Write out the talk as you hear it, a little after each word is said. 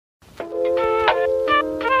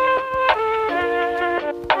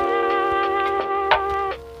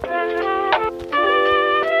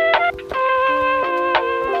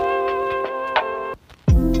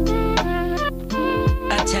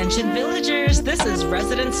This is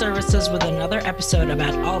Resident Services with another episode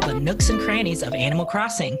about all the nooks and crannies of Animal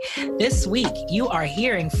Crossing. This week, you are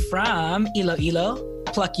hearing from Iloilo,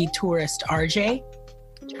 plucky tourist RJ,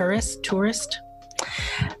 tourist.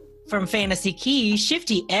 From Fantasy Key,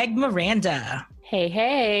 Shifty Egg Miranda. Hey,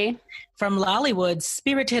 hey. From Lollywood,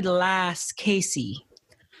 Spirited Lass Casey.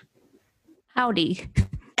 Howdy.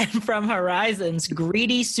 And from Horizons,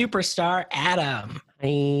 Greedy Superstar Adam.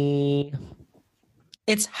 Hi.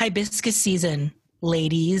 It's hibiscus season,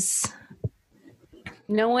 ladies.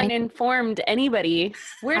 No one informed anybody.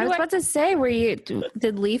 I was about to say,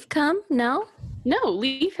 did Leaf come? No? No,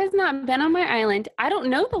 Leaf has not been on my island. I don't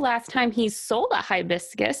know the last time he sold a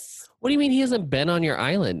hibiscus. What do you mean he hasn't been on your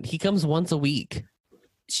island? He comes once a week.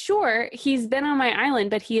 Sure, he's been on my island,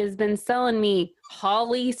 but he has been selling me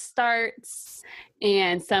holly starts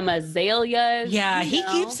and some azaleas. Yeah, he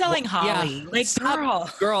keeps selling holly. Yeah. Like,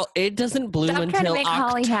 Girl, it doesn't bloom Stop trying to until make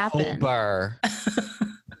holly happen. October.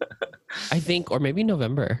 I think, or maybe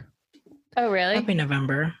November. Oh, really? Happy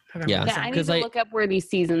November. Yeah. Yeah, I need to look up where these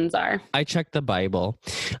seasons are. I checked the Bible.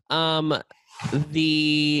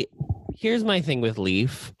 Here's my thing with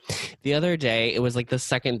Leaf. The other day, it was like the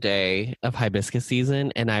second day of hibiscus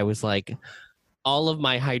season, and I was like, all of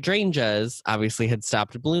my hydrangeas obviously had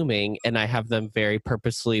stopped blooming, and I have them very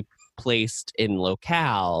purposefully placed in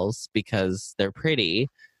locales because they're pretty.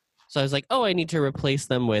 So I was like, oh, I need to replace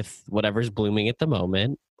them with whatever's blooming at the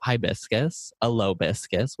moment. Hibiscus, a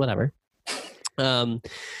lobiscus, whatever. And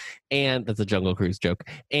that's a Jungle Cruise joke.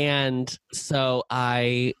 And so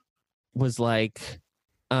I was like,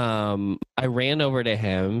 I ran over to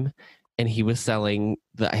him, and he was selling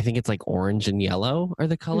I think it's like orange and yellow are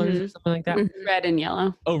the colors or something like that. Red and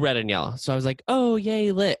yellow. Oh, red and yellow. So I was like, oh,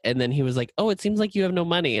 yay, lit. And then he was like, oh, it seems like you have no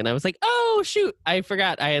money. And I was like, oh, shoot. I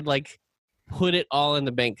forgot. I had like put it all in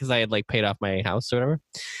the bank because I had like paid off my house or whatever.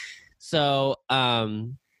 So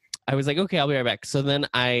I was like, okay, I'll be right back. So then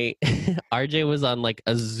RJ was on like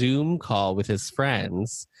a Zoom call with his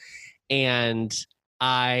friends, and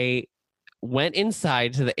I went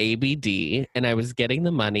inside to the ABD and I was getting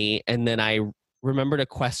the money, and then I remembered a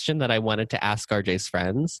question that I wanted to ask RJ's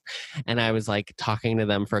friends, and I was like talking to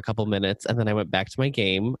them for a couple minutes, and then I went back to my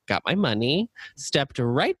game, got my money, stepped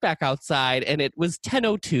right back outside, and it was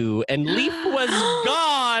 10:02 and Leaf was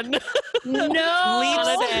gone. No,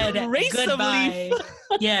 Leaf said Race of goodbye. Leaf.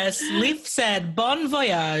 Yes, Leaf said bon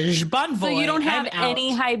voyage, bon voyage. So you don't have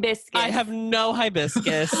any hibiscus? I have no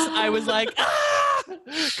hibiscus. I was like,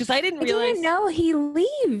 because I didn't realize. I didn't know he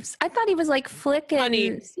leaves. I thought he was like flicking.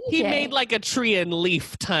 Honey, he CJ. made like a tree and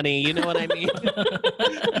leaf, Tunny. You know what I mean?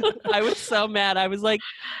 I was so mad. I was like,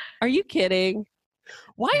 are you kidding?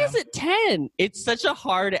 Why is it 10? It's such a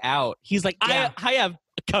hard out. He's like, I have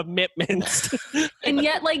commitments. And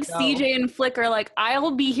yet, like, CJ and Flick are like,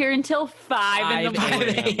 I'll be here until 5 in the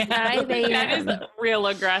morning. 5 a.m. That is real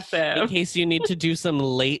aggressive. In case you need to do some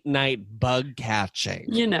late night bug catching.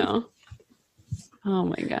 You know. Oh,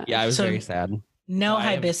 my God. Yeah, I was very sad. No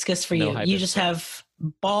hibiscus for you. You just have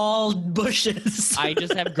bald bushes. I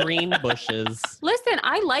just have green bushes. Listen,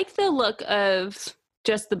 I like the look of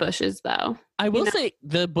just the bushes, though. I will say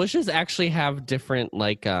the bushes actually have different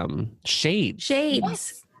like shades.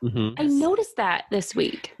 Shades. Mm-hmm. I noticed that this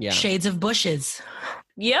week. Yeah. Shades of bushes.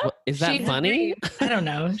 Yep. What, is that Shades of funny? I don't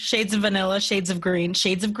know. Shades of vanilla, shades of green,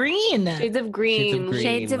 shades of green. Shades of green.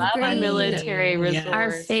 Shades of Love green. a military Yes. resort.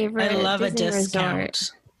 Our favorite. I love Disney a discount.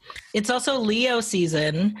 resort. It's also Leo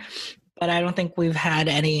season, but I don't think we've had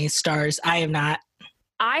any stars. I have not.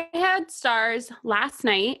 I had stars last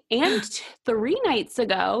night and 3 nights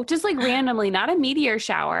ago, just like randomly, not a meteor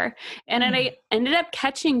shower. And then I ended up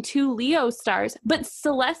catching 2 Leo stars, but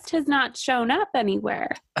Celeste has not shown up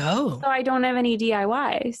anywhere. Oh. So I don't have any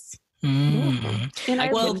DIYs. And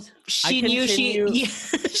she knew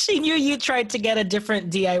she knew you tried to get a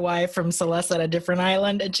different DIY from Celeste at a different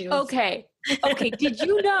island, and she was Okay. Did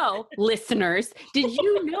you know, listeners, did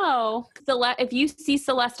you know if you see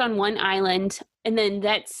Celeste on one island and then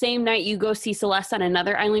that same night you go see Celeste on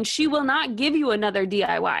another island, she will not give you another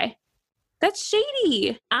DIY. That's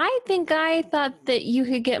shady. I think I thought that you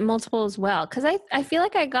could get multiple as well, because I feel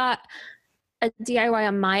like I got a DIY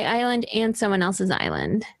on my island and someone else's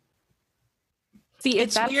island. See, if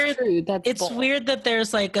It's that's weird. true, that's It's bull. weird that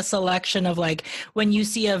there's like a selection of like when you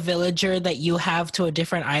see a villager that you have to a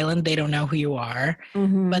different island, they don't know who you are.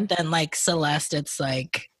 Mm-hmm. But then like Celeste, it's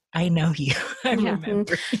like, I know you. I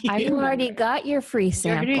remember you. You already got your free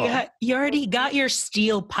sample. You already got your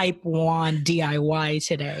steel pipe wand DIY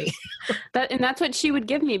today. And that's what she would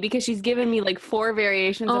give me because she's given me like 4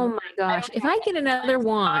 variations. Oh of my gosh. If I get another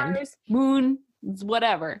wand, stars, moon,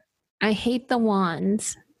 whatever. I hate the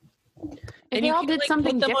wands. If they all did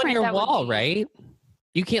something put them different on your that would wall, be- right?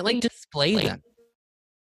 You can't like display them.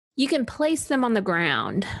 You can place them on the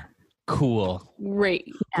ground. Cool. Right.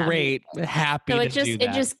 Yeah. Great. Happy So to it just do that.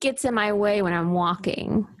 it just gets in my way when I'm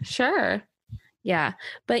walking. Sure. Yeah.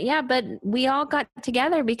 But we all got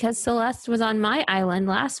together because Celeste was on my island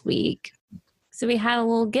last week. So we had a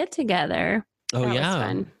little get together. Oh, That yeah. was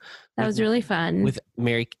fun. That With- was really fun. With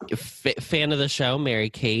Mary, fan of the show, Mary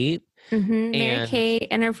Kate, Mary and- Kate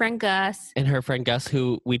and her friend Gus. and her friend Gus,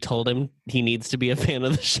 who we told him he needs to be a fan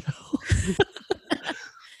of the show.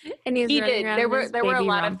 And he was He running did. around There in were his there were a baby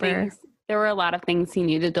lot romper. of things. There were a lot of things he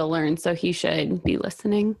needed to learn, so he should be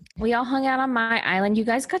listening. We all hung out on my island. You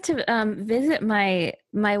guys got to visit my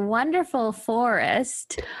wonderful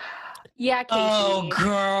forest. Yeah, Casey. Oh,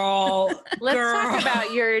 girl. Let's talk girl.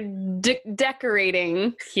 about your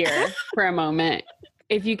decorating here for a moment,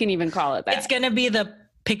 if you can even call it that. It's going to be the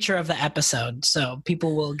picture of the episode, so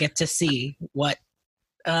people will get to see what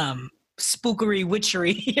spookery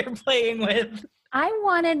witchery you're playing with. We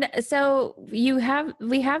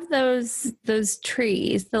have those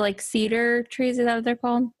trees, the like cedar trees, is that what they're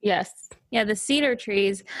called? Yes. Yeah, the cedar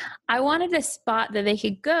trees. I wanted a spot that they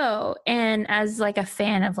could go, and as like a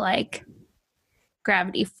fan of like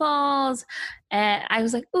Gravity Falls, and I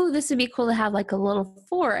was like, "Ooh, this would be cool to have like a little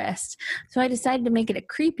forest." So I decided to make it a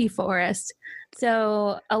creepy forest.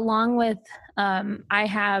 So along with, I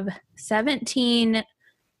have 17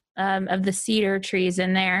 of the cedar trees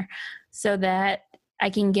in there, so that I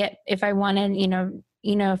can get, if I wanted,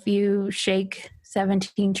 if you shake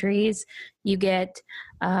 17 trees, you get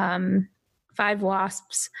 5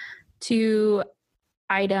 wasps, 2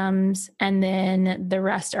 items, and then the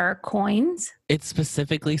rest are coins. It's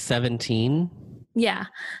specifically 17. Yeah.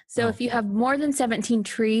 So Oh. if you have more than 17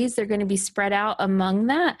 trees, they're going to be spread out among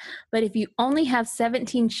that. But if you only have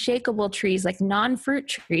 17 shakeable trees, like non-fruit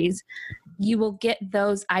trees, you will get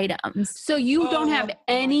those items. So you don't Oh have my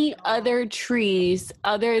any God. other trees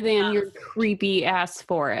other than your creepy ass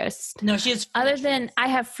forest. No, she has Other than I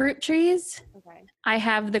have fruit trees, Okay. I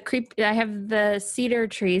have the cedar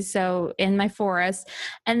trees, so in my forest,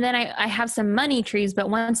 and then I have some money trees. But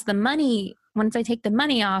once I take the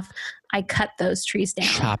money off, I cut those trees down.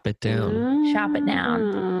 Chop it down. Chop it down.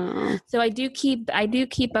 Mm. So I do keep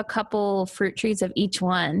a couple fruit trees of each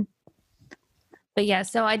one. But yeah,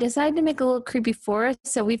 so I decided to make a little creepy forest.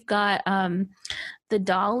 So we've got the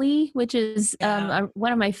dolly, which is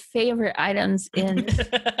one of my favorite items in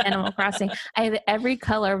Animal Crossing. I have every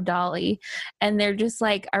color of dolly, and they're just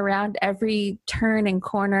like around every turn and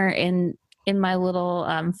corner in my little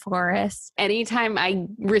forest. Anytime I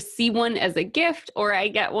receive one as a gift or I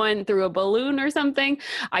get one through a balloon or something,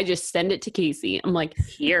 I just send it to Casey. I'm like,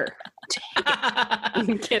 here,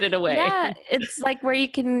 get it away. Yeah, it's like where you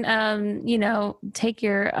can, take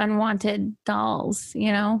your unwanted dolls. They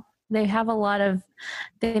may have a lot of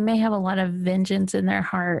vengeance in their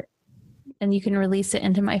heart, and you can release it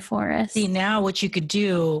into my forest. See, now what you could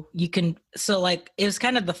do, it was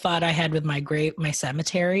kind of the thought I had with my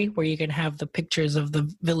cemetery, where you can have the pictures of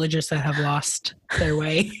the villagers that have lost their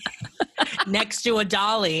way next to a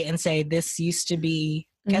dolly and say, this used to be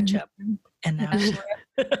Ketchup. And now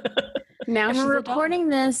Now And she's we're a dog. recording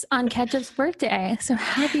this on Ketchup's birthday, so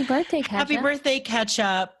happy birthday, Ketchup! happy birthday,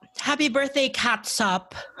 Ketchup. Happy birthday,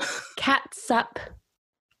 Catsup. Catsup.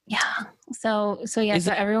 Yeah. So yeah. Is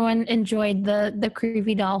So it- everyone enjoyed the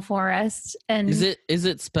creepy doll forest, and Is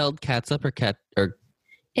it spelled catsup or cat or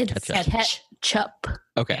it's ketchup? ketchup.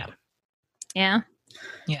 okay? Yeah.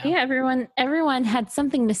 Yeah. Yeah. Everyone had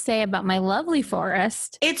something to say about my lovely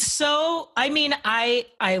forest. It's so, I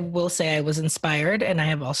will say I was inspired, and I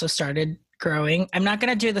have also started growing. I'm not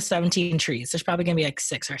going to do the 17 trees. There's probably going to be like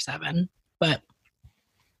 6 or 7, but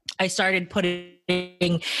I started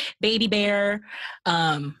putting Baby Bear,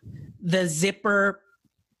 the zipper,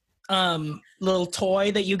 little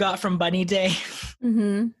toy that you got from Bunny Day,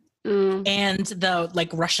 Mm-hmm. Mm. and the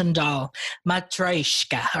like Russian doll,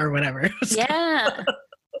 Matryoshka or whatever. it's Yeah.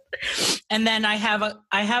 And then I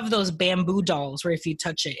have those bamboo dolls where if you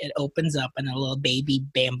touch it, it opens up and a little baby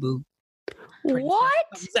bamboo princess What?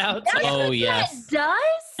 comes out. Oh yes.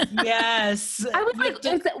 Does? Yes. I was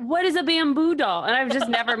like, what is a bamboo doll? And I've just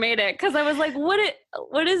never made it because I was like, what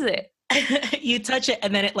is it? You touch it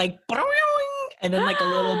and then it like, and then like a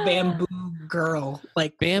little bamboo girl,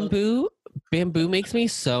 like Bamboo makes me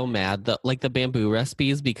so mad. The bamboo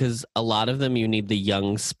recipes, because a lot of them you need the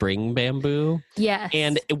young spring bamboo, Yes.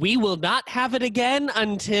 and we will not have it again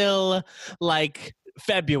until like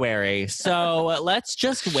February. So let's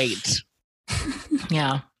just wait.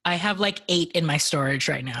 Yeah. I have like 8 in my storage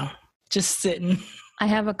right now, just sitting. I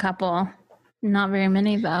have a couple. Not very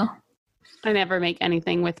many though. I never make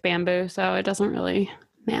anything with bamboo, so it doesn't really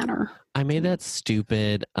matter. I made that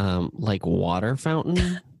stupid like water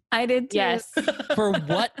fountain. I did too. Yes. For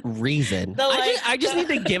what reason? I just need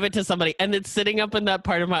to give it to somebody, and it's sitting up in that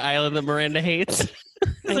part of my island that Miranda hates.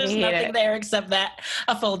 There's hate nothing it. there except that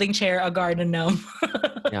a folding chair, a garden gnome.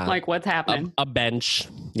 Yeah. Like, what's happening? a bench.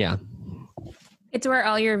 Yeah. It's where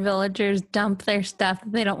all your villagers dump their stuff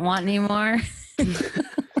that they don't want anymore.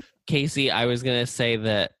 Casey, I was gonna say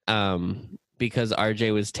that because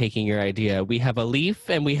RJ was taking your idea, we have a leaf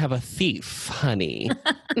and we have a thief, honey.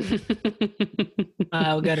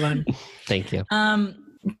 Oh, good one. Thank you. And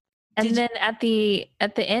Did then at the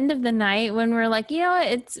end of the night, when we're like, you know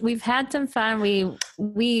what, we've had some fun.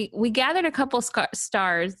 We gathered a couple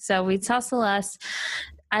stars. So we saw Celeste.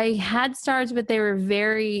 I had stars, but they were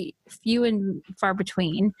very few and far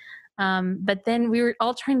between. But then we were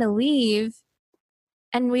all trying to leave,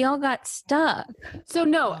 and we all got stuck. So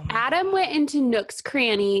no, Adam went into Nook's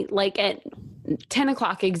Cranny like at 10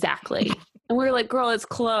 o'clock exactly. And we were like, girl, it's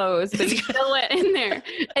closed. But you still went in there.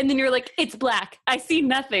 And then you're like, it's black. I see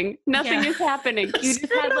nothing. Nothing is happening. You just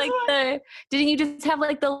had like didn't you just have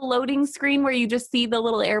like the loading screen where you just see the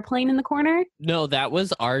little airplane in the corner? No, that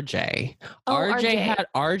was RJ. Oh,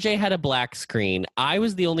 RJ had a black screen. I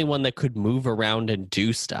was the only one that could move around and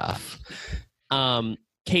do stuff.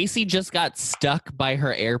 Casey just got stuck by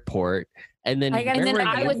her airport. And then I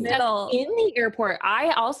was stuck in the airport. I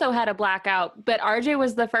also had a blackout, but RJ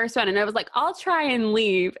was the first one. And I was like, I'll try and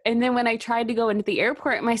leave. And then when I tried to go into the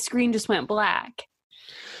airport, my screen just went black.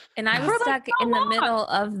 And I was stuck in the middle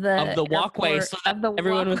of the walkway. So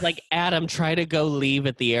everyone was like, Adam, try to go leave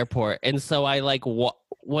at the airport. And so I like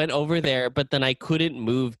went over there, but then I couldn't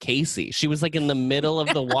move Casey. She was like in the middle of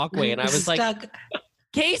the walkway. And I was like,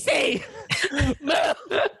 Casey,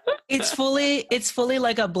 It's fully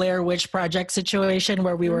like a Blair Witch Project situation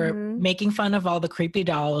where we were making fun of all the creepy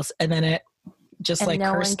dolls, and then it just like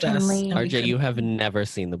cursed us. RJ, you have never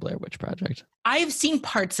seen the Blair Witch Project. I've seen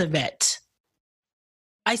parts of it.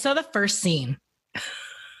 I saw the first scene.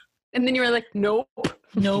 And then you were like, nope.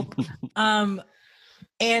 And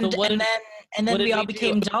then we all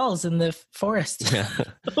became dolls in the forest. Yeah.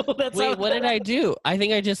 Wait, what did I do? I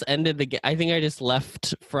think I just ended I think I just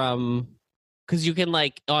left from, because you can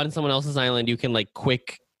like on someone else's island, you can like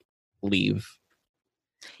quick leave.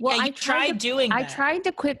 Well, yeah, I tried doing that. I tried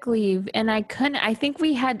to quick leave and I couldn't. I think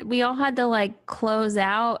we all had to like close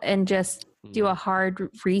out and just do a hard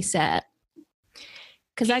reset.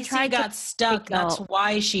 Because I got stuck. That's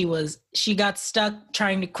why she got stuck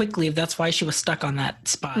trying to quick leave. That's why she was stuck on that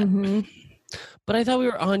spot. Mm-hmm. But I thought we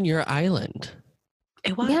were on your island.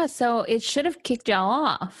 It was. Yeah, so it should have kicked y'all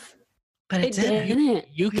off. But it didn't.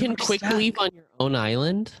 You can quick leave on your own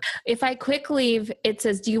island? If I quick leave, it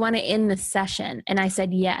says, do you want to end the session? And I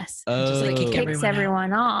said yes. Just like it kicks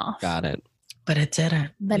everyone off. Got it. But it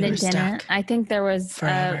didn't. But it didn't. I think there was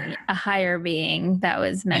a higher being that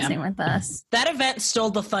was messing with us. That event stole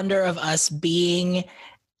the thunder of us being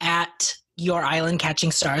at your island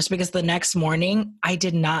catching stars, because the next morning I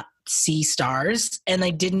did not see stars and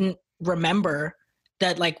I didn't remember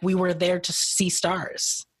that like we were there to see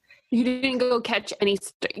stars. You didn't go catch any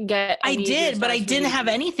I did, but I didn't have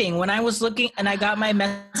anything. When I was looking and I got my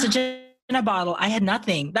message in a bottle, I had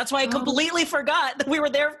nothing. That's why I completely forgot that we were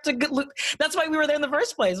there to look. That's why we were there in the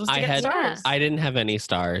first place, was to get stars. I didn't have any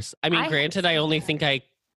stars. I mean, granted, I only think I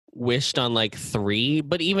wished on like 3,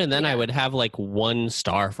 but even then I would have like 1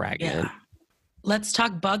 star fragment. Yeah. Let's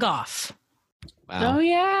talk bug off. Wow. Oh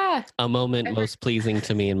yeah. A moment most pleasing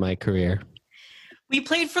to me in my career. We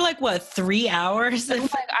played for like what, 3 hours?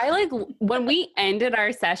 When we ended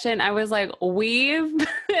our session, I was like, we've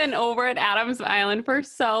been over at Adam's Island for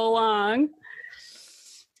so long.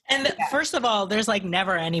 And first of all, there's like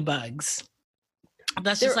never any bugs.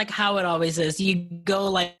 That's just like how it always is. You go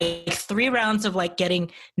like 3 rounds of like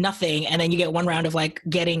getting nothing, and then you get 1 round of like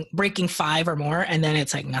breaking 5 or more, and then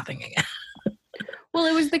it's like nothing again. Well,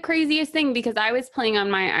 it was the craziest thing because I was playing on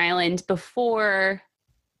my island before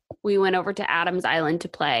we went over to Adam's Island to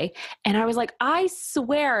play. And I was like, I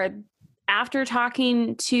swear, after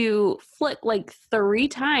talking to Flick like 3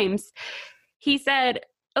 times, he said,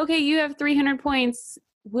 okay, you have 300 points.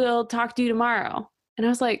 We'll talk to you tomorrow. And I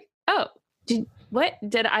was like, oh,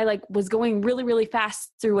 I like was going really, really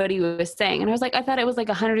fast through what he was saying. And I was like, I thought it was like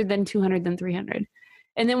 100, then 200, then 300.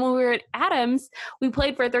 And then when we were at Adam's, we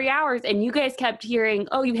played for 3 hours and you guys kept hearing,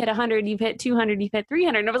 oh, you've hit 100, you've hit 200, you've hit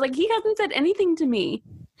 300. And I was like, he hasn't said anything to me.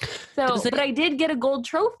 So, but I did get a gold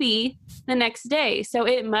trophy the next day. So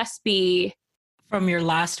it must be from your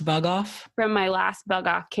last bug off? From my last bug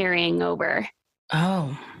off carrying over.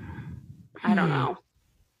 Oh. I don't know.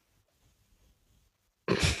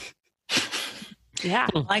 Yeah.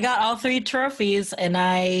 I got all 3 trophies and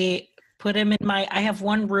I put them in I have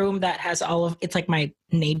one room that has it's like my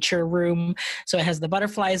nature room. So it has the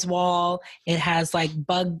butterflies wall. It has like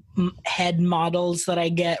bug head models that I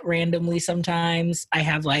get randomly sometimes. I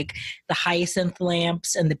have like the hyacinth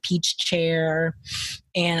lamps and the peach chair.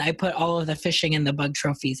 And I put all of the fishing and the bug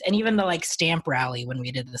trophies. And even the like stamp rally when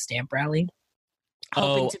we did the stamp rally.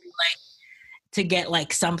 Hoping to be like, to get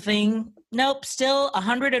like something. Nope, still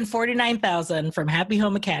 149,000 from Happy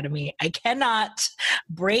Home Academy. I cannot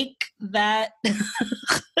break that.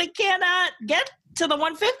 I cannot get to the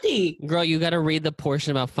 150. Girl, you got to read the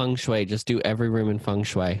portion about feng shui. Just do every room in feng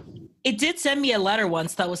shui. It did send me a letter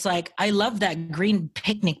once that was like, I love that green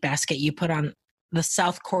picnic basket you put on the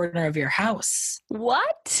south corner of your house.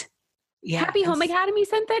 What? Yeah. Happy Home Academy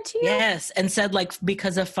sent that to you? Yes, and said like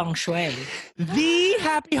because of feng shui. The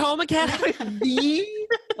Happy Home Academy.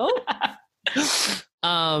 Oh.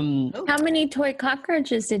 How many toy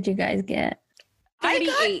cockroaches did you guys get?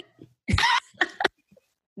 38.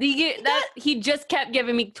 He just kept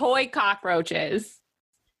giving me toy cockroaches.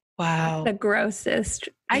 Wow. The grossest.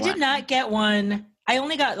 I did not get one. I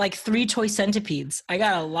only got like 3 toy centipedes. I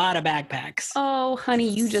got a lot of backpacks. Oh, honey,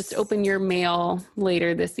 you just open your mail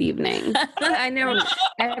later this evening. I know.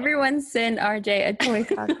 Everyone send RJ a toy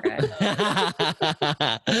cockroach.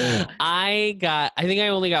 I think I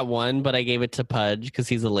only got one, but I gave it to Pudge because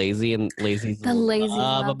he's a lazy and lazy's The lazy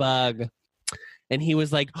love a bug. And he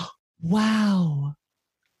was like, wow.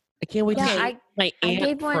 I can't wait to see my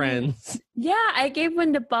ant friends. Yeah, I gave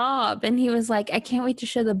one to Bob, and he was like, I can't wait to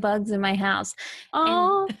show the bugs in my house.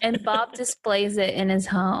 Oh, And Bob displays it in his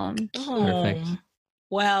home. Perfect.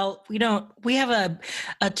 Well, we have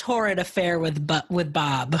a torrid affair with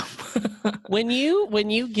Bob. When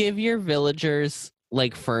you give your villagers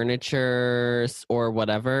like furniture or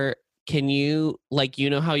whatever, can you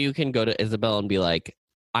how you can go to Isabel and be like,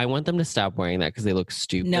 I want them to stop wearing that because they look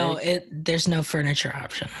stupid. No, there's no furniture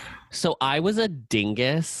option. So I was a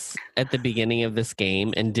dingus at the beginning of this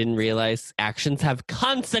game and didn't realize actions have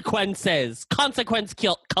consequences. Consequence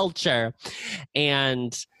culture.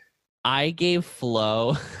 And I gave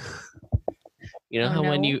Flo you know how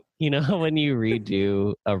when you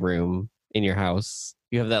redo a room in your house,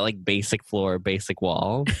 you have that like basic floor, basic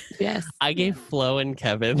wall. yes. I gave Flo and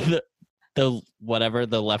Kevin the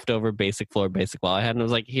leftover basic floor, basic wall I had, and I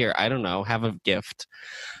was like, here, I don't know, have a gift.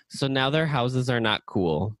 So now their houses are not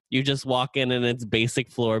cool. You just walk in and it's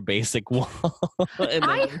basic floor, basic wall.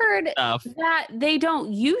 I heard that they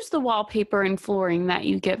don't use the wallpaper and flooring that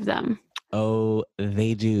you give them. Oh,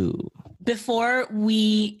 they do. Before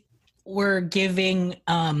we were giving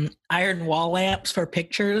iron wall lamps for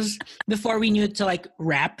pictures, before we knew to like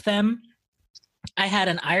wrap them, I had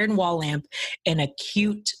an iron wall lamp and a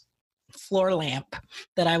cute floor lamp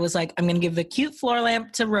that I was like, I'm going to give the cute floor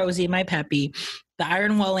lamp to Rosie, my Peppy, the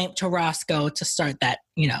iron wall lamp to Roscoe to start that,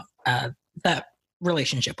 that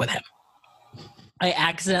relationship with him. I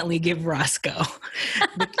accidentally give Roscoe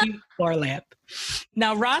the cute floor lamp.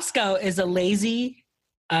 Now, Roscoe is a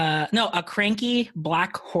cranky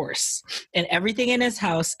black horse, and everything in his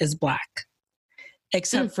house is black,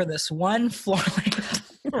 except for this one floor lamp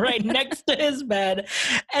right next to his bed.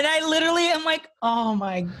 And I literally am like, oh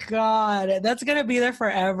my God, that's going to be there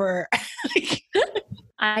forever.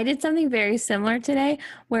 I did something very similar today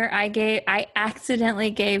where I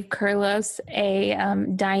accidentally gave Carlos a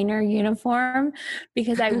diner uniform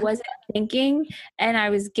because I wasn't thinking and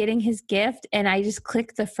I was getting his gift and I just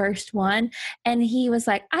clicked the first one and he was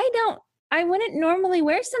like, I wouldn't normally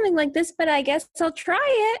wear something like this, but I guess I'll try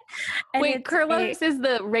it. And wait, Carlos is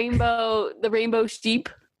the rainbow sheep?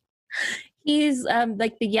 He's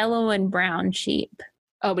like the yellow and brown sheep.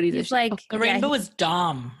 Oh, but he's like the rainbow is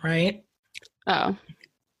Dom, right? Oh.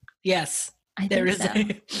 Yes, there is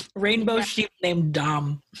a rainbow sheep named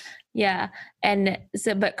Dom. Yeah, and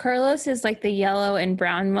so, but Carlos is like the yellow and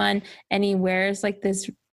brown one, and he wears like this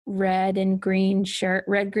red, green,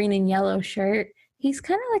 and yellow shirt. He's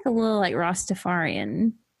kind of like a little like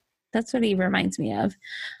Rastafarian. That's what he reminds me of.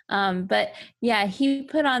 But yeah, he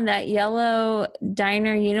put on that yellow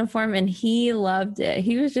diner uniform, and he loved it.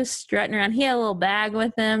 He was just strutting around. He had a little bag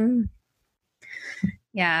with him.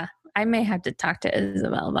 Yeah. I may have to talk to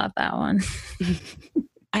Isabel about that one.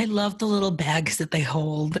 I love the little bags that they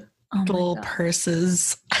hold, little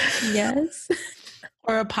purses. Yes.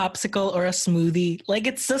 Or a popsicle or a smoothie. Like,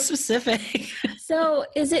 it's so specific. So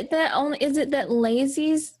is it that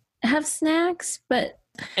lazies have snacks, but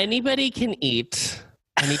anybody can eat.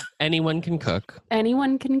 Anyone can cook.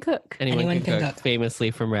 Anyone can cook. Anyone can cook. Famously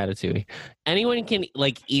from Ratatouille. Anyone can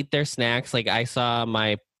like eat their snacks. Like I saw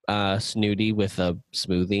my Snooty with a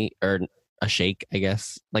smoothie or a shake, I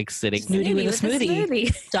guess, like sitting. Snooty with a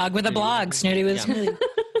smoothie. Dog with a blog. Snooty with a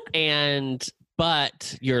smoothie.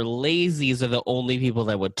 But your lazies are the only people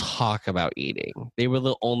that would talk about eating. They were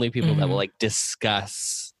the only people that would like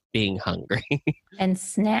discuss being hungry. And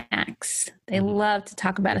snacks. They love to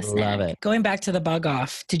talk about a snack. Love it. Going back to the bug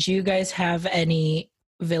off, did you guys have any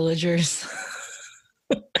villagers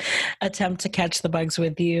attempt to catch the bugs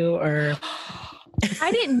with you, or?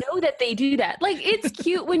 I didn't know that they do that. Like, it's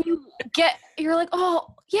cute when you're like, oh,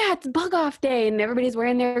 yeah, it's bug off day. And everybody's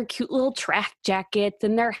wearing their cute little track jackets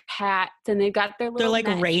and their hats. And they've got their little They're like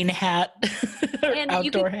nets. rain hat, And you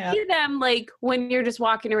outdoor can hat. see them, like, when you're just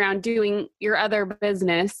walking around doing your other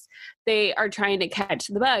business, they are trying to catch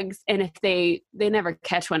the bugs. And if they never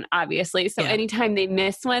catch one, obviously. So anytime they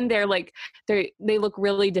miss one, they're like, they look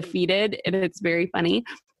really defeated. And it's very funny.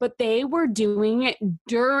 But they were doing it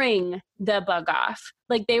during the bug off.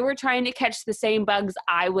 Like, they were trying to catch the same bugs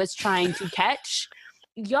I was trying to catch.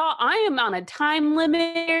 Y'all, I am on a time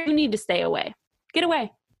limit. You need to stay away. Get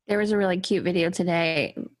away. There was a really cute video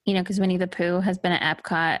today, because Winnie the Pooh has been at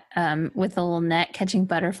Epcot with a little net catching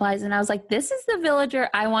butterflies. And I was like, this is the villager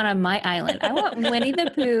I want on my island. I want Winnie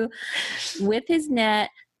the Pooh with his net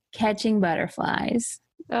catching butterflies.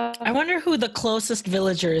 I wonder who the closest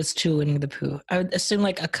villager is to Winnie the Pooh. I would assume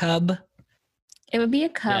like a cub. It would be a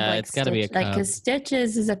cub. Yeah, like it's gotta be a Like, cub. because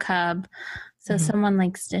Stitches is a cub. So someone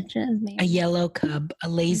like Stitches, maybe. A yellow cub. A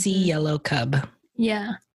lazy yellow cub.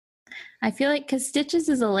 Yeah. I feel like because Stitches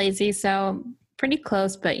is a lazy, so pretty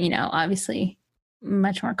close, but, obviously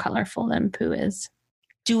much more colorful than Pooh is.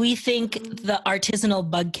 Do we think the artisanal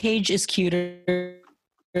bug cage is cuter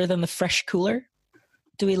than the fresh cooler?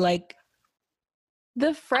 Do we like...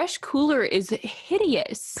 The fresh cooler is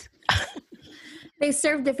hideous. They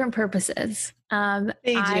serve different purposes. They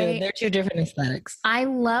do. They're two different aesthetics. I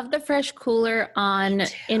love the fresh cooler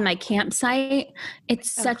in my campsite. It's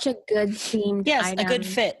such a good themed item. A good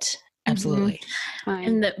fit. Absolutely.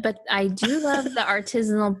 Fine. But I do love the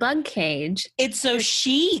artisanal bug cage. It's so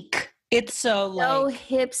chic. It's so like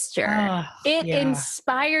hipster. It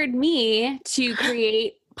inspired me to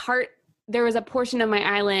create there was a portion of my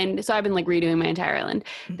island. So I've been like redoing my entire island.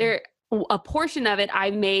 A portion of it I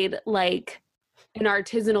made like an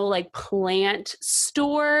artisanal like plant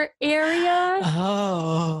store area.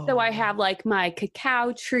 Oh. So I have like my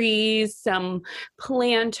cacao trees, some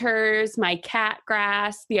planters, my cat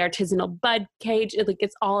grass, the artisanal bud cage.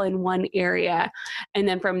 It's all in one area. And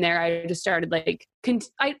then from there, I just started like,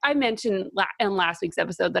 I mentioned in last week's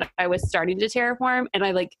episode that I was starting to terraform,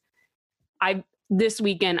 and this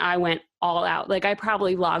weekend I went all out. Like, I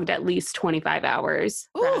probably logged at least 25 hours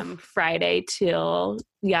from Friday till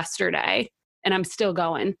yesterday. And I'm still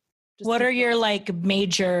going. What are your like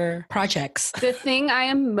major projects? The thing I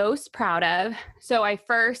am most proud of. So I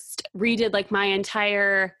first redid like my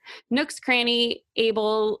entire Nooks Cranny,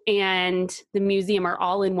 Able, and the museum are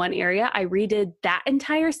all in one area. I redid that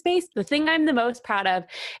entire space. The thing I'm the most proud of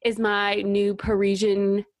is my new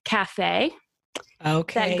Parisian cafe.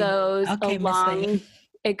 Okay. That goes along.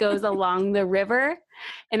 It goes along the river.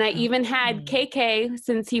 And I even had KK,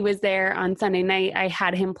 since he was there on Sunday night, I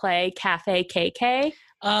had him play Cafe KK.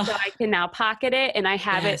 So I can now pocket it, and I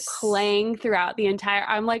have it playing throughout the entire,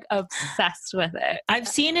 I'm like obsessed with it. I've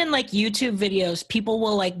seen in like YouTube videos, people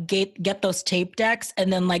will like get those tape decks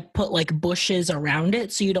and then like put like bushes around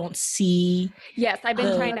it so you don't see. Yes, I've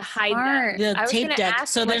been trying to hide the tape deck.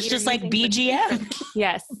 So there's just like BGM.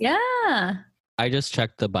 Yes. Yeah. I just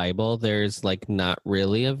checked the Bible. There's like not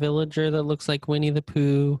really a villager that looks like Winnie the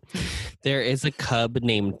Pooh. There is a cub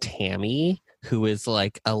named Tammy who is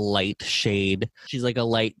like a light shade. She's like a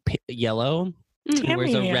light yellow. She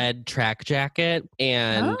wears a red track jacket,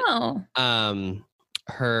 and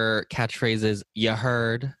her catchphrase is "Ya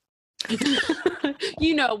heard."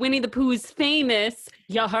 Winnie the Pooh's famous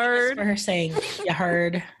 "Ya heard." For her saying "Ya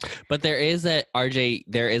heard." But there is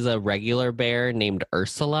a regular bear named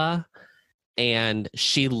Ursula. And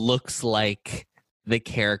she looks like the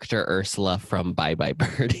character Ursula from Bye Bye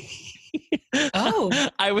Birdie. Oh.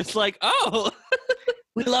 I was like, oh.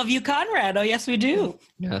 We love you, Conrad. Oh, yes, we do.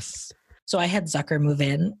 Yes. So I had Zucker move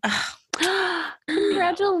in.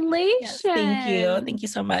 Congratulations. Yes, thank you. Thank you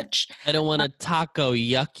so much. I don't want a taco,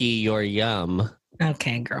 yucky, or yum.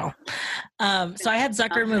 Okay, girl. So I had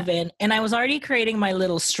Zucker move in, and I was already creating my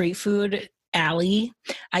little street food alley.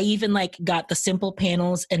 I even like got the simple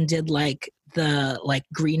panels and did like the like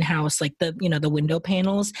greenhouse, like the the window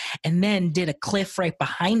panels, and then did a cliff right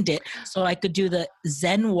behind it so I could do the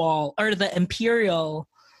Zen wall or the Imperial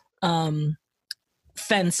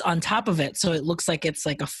fence on top of it, so it looks like it's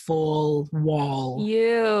like a full wall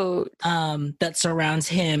Cute. that surrounds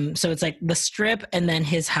him. So it's like the strip and then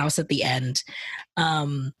his house at the end.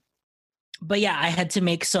 But yeah, I had to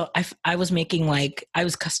make, so I was making like, I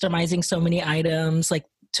was customizing so many items like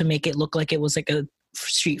to make it look like it was like a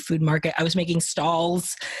street food market. I was making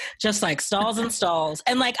stalls, just like stalls and stalls,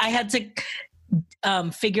 and like I had to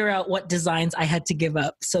figure out what designs I had to give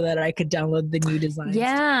up so that I could download the new designs.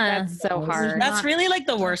 Yeah. That's so hard. That's really like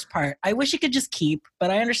the worst part. I wish it could just keep, but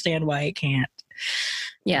I understand why it can't.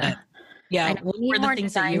 Yeah. Yeah. What were the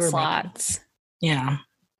things that you were slots? making? Yeah.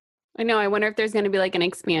 I know. I wonder if there's going to be like an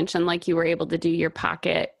expansion, like you were able to do your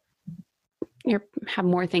pocket, have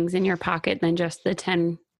more things in your pocket than just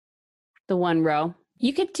the one row.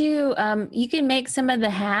 You could do, you could make some of the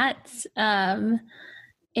hats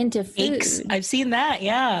into food. Cakes. I've seen that.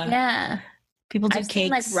 Yeah. Yeah. People do I've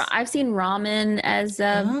cakes. seen, like, I've seen ramen as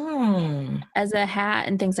a hat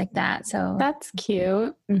and things like that. So That's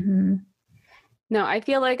cute. mm-hmm. No, I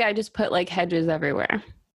feel like I just put like hedges everywhere.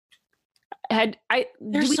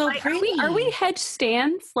 They're so pretty. Are we hedge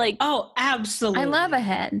stands? Like, Oh, absolutely. I love a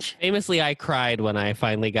hedge. Famously, I cried when I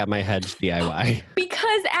finally got my hedge DIY.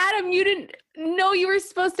 because Adam, you didn't know you were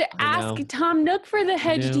supposed to I ask know. Tom Nook for the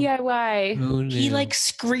hedge knew. DIY. Who He knew? like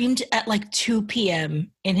screamed at like 2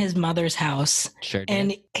 p.m. in his mother's house. Sure did.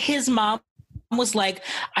 And his mom was like,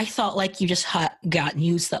 I thought like you just got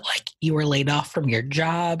news that like you were laid off from your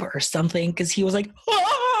job or something. Cause he was like,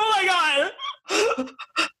 oh my God.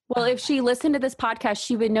 Well, if she listened to this podcast,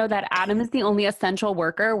 she would know that Adam is the only essential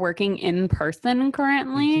worker working in person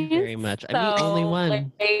currently. Thank you very much. I'm the only one. Like,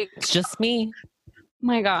 It's just me.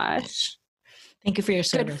 my gosh. Thank you for your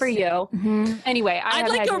service. Good for you. Mm-hmm. Anyway, I'd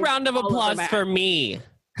like a round of applause for me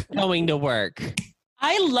going to work.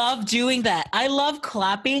 I love doing that. I love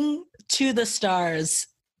clapping to the stars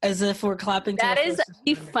as if we're clapping to That the is first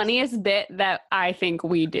the responders. funniest bit that I think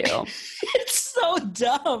we do. It's so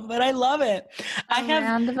dumb, but I love it. I have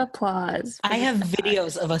round of applause. for I have the stars.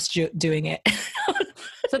 videos of us doing it.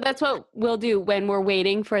 So that's what we'll do when we're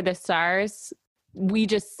waiting for the stars. We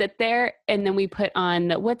just sit there and then we put on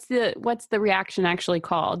what's the reaction actually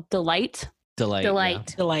called? Delight. Delight.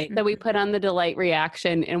 Delight. Delight. That we put on the delight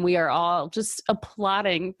reaction and we are all just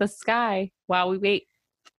applauding the sky while we wait.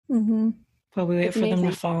 Mm-hmm. But we wait It's for them to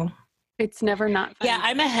amazing. fall. It's never not fun. Yeah,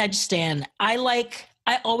 I'm a hedge stan. I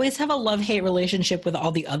always have a love-hate relationship with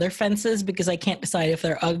all the other fences because I can't decide if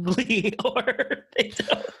they're ugly or they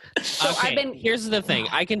don't. So Okay, here's the thing.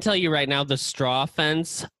 I can tell you right now, the straw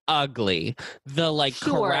fence, ugly. The like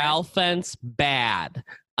Sure. corral fence, bad.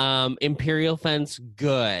 Imperial fence,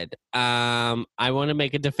 good. I want to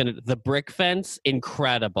make a definitive. The brick fence,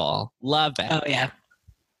 incredible. Love it. Oh yeah.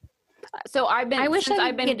 So I've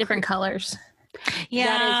I've been get different colors. Yeah.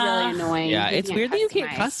 That is really annoying. Yeah, You it's can't weird that you can't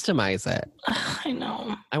customize. customize it. I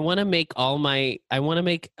know. I want to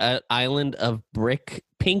make an island of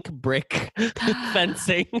pink brick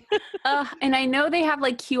fencing. And I know they have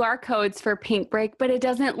like QR codes for pink brick, but it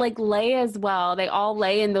doesn't like lay as well. They all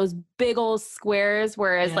lay in those big old squares,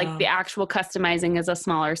 whereas Yeah. like the actual customizing is a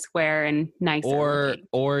smaller square and nicer.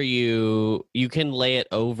 or you can lay it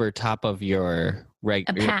over top of your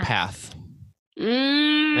regular path. path.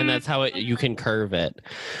 Mm. And that's how you can curve it.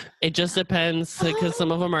 It just depends because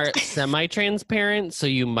some of them are semi-transparent, so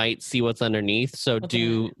you might see what's underneath. So Okay.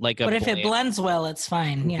 do like a. But if it bland- blends well, it's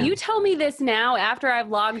fine. Yeah. You tell me this now after I've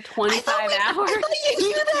logged 25 hours. I thought you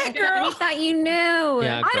knew that, I girl. thought you knew.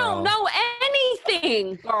 Yeah, I don't girl. know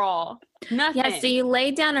anything, girl. Nothing. Yeah, so you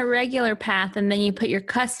lay down a regular path and then you put your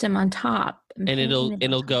custom on top. and paint it'll it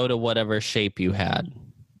it'll on go to whatever shape you had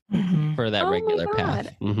Mhm. for that Oh my regular God.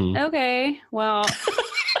 path. Mhm. Okay, well,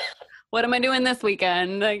 what am I doing this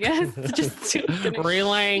weekend? I guess just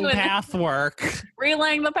Relaying doing- path work.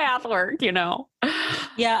 relaying the path work, you know.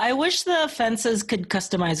 Yeah, I wish the fences could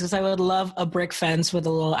customize because I would love a brick fence with a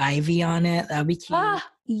little ivy on it. That'd be cute. Ah,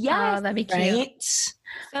 yes. Oh, that'd be cute. Right? So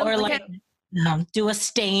Or look like at- do a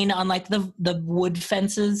stain on like the wood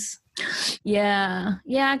fences. Yeah.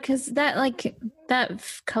 Yeah, because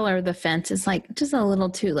color of the fence is like just a little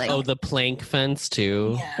too like Oh, the plank fence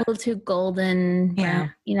too. Yeah. a little too golden. Yeah.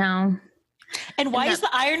 You know. And why is the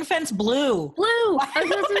iron fence blue? Blue. I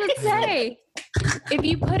was going to say. if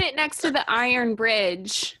you put it next to the iron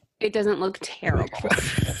bridge, it doesn't look terrible.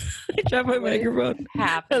 I dropped my microphone.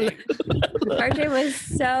 Happening. RJ was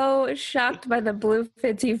so shocked by the blue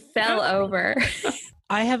fence he fell over.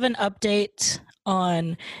 I have an update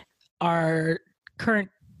on our current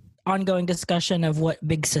ongoing discussion of what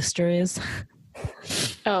Big Sister is.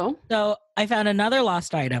 Oh, So I found another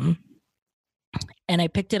lost item and I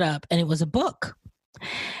picked it up and it was a book.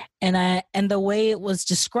 and the way it was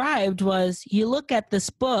described was, you look at this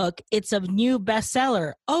book, it's a new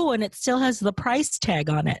bestseller. Oh, and it still has the price tag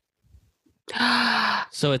on it.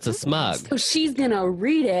 So it's a smug. So she's gonna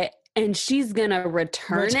read it and she's gonna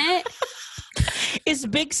return it. Is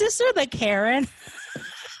Big Sister the Karen?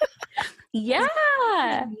 Yeah.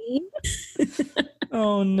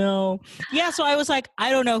 Oh no. Yeah, so I was like,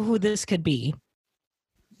 I don't know who this could be.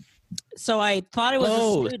 So I thought it was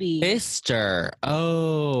a Snooty. Sister.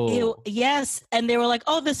 Oh. Yes, and they were like,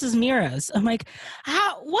 "Oh, this is Mira's." I'm like,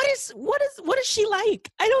 "How? What is she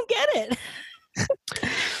like? I don't get it."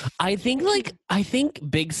 I think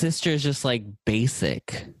Big Sister is just like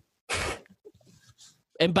basic.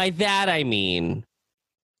 And by that I mean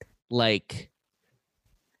like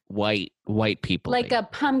white people. Like a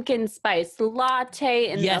pumpkin spice latte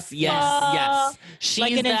in yes. She's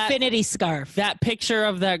like an infinity scarf. That picture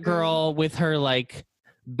of that girl with her like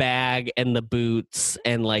bag and the boots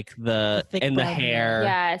and like the and the hair.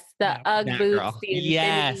 Yes, the Ugg boots, girl. the infinity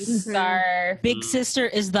Yes. scarf. Big Sister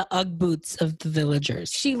is the Ugg boots of the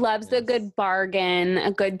villagers. She loves a good bargain,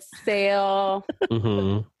 a good sale.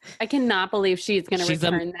 Mm-hmm. I cannot believe she's going to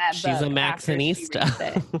return that book. She's a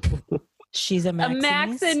Maxinista. She's a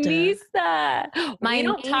Maxinista. We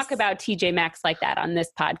don't talk about TJ Maxx like that on this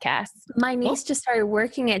podcast. My niece just started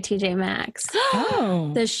working at TJ Maxx.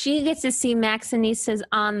 Oh. So she gets to see Maxinistas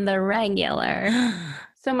on the regular.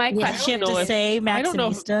 So my Does she question have to say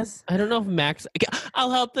Maxinistas? I don't know if Max.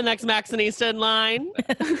 I'll help the next Maxinista in line.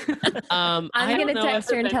 I'm going to text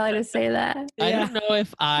her and tell her to say that. I don't know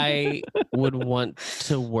if I would want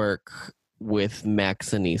to work with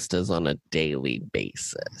Maxinistas on a daily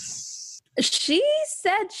basis. She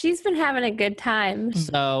said she's been having a good time.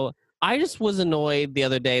 So I just was annoyed the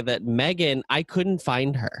other day that Megan, I couldn't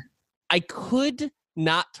find her. I could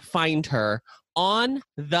not find her on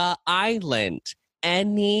the island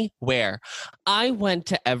anywhere. I went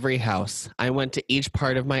to every house. I went to each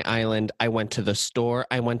part of my island. I went to the store.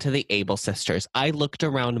 I went to the Able sisters. I looked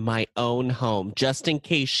around my own home just in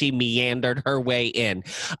case she meandered her way in.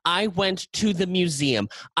 I went to the museum.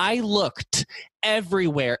 I looked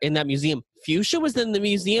everywhere in that museum. Fuchsia was in the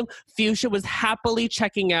museum. Fuchsia was happily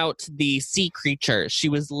checking out the sea creatures. She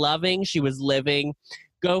was loving. She was living.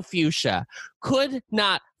 Go Fuchsia. Could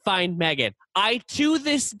not find Megan. I, to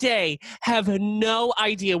this day, have no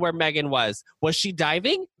idea where Megan was. Was she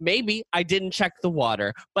diving? Maybe. I didn't check the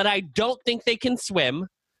water. But I don't think they can swim.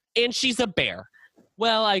 And she's a bear.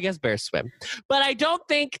 Well, I guess bears swim. But I don't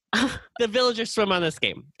think the villagers swim on this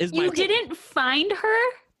game. You didn't find her?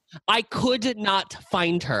 I could not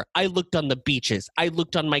find her. I looked on the beaches. I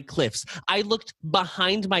looked on my cliffs. I looked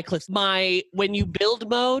behind my cliffs. When you build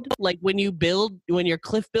mode, like when you're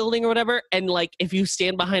cliff building or whatever, and like if you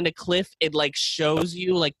stand behind a cliff, it like shows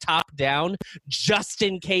you like top down just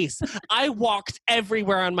in case. I walked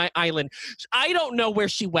everywhere on my island. I don't know where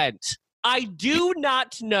she went. I do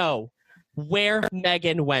not know where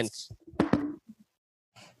Megan went.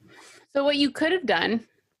 So what you could have done,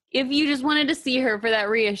 if you just wanted to see her for that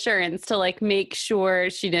reassurance to like make sure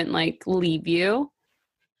she didn't like leave you,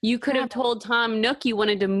 you could have told Tom Nook you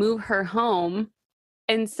wanted to move her home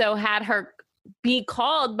and so had her be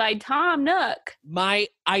called by Tom Nook. I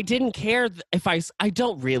didn't care if I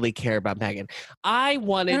don't really care about Megan. I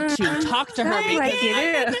wanted to talk to her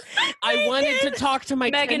because I wanted to talk to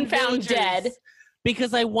my Megan found dead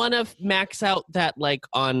because I want to max out that like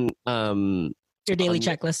on your daily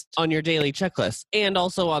checklist. On your daily checklist. And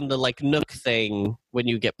also on the like Nook thing when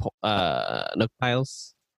you get Nook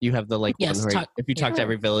piles. You have the like one where if you talk to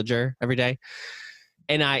every villager every day.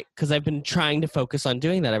 And because I've been trying to focus on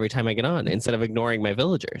doing that every time I get on instead of ignoring my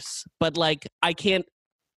villagers. But like I can't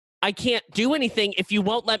do anything if you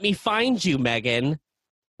won't let me find you, Megan.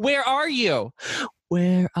 Where are you?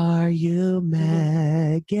 Where are you,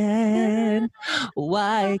 Megan?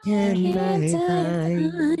 Why can't I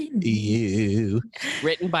find you?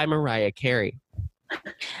 Written by Mariah Carey.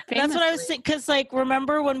 That's what I was saying. Because, like,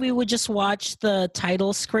 remember when we would just watch the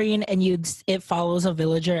title screen and it follows a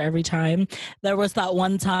villager every time? There was that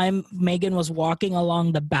one time Megan was walking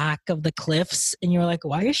along the back of the cliffs, and you're like,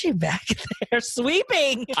 "Why is she back there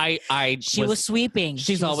sweeping?" She was sweeping.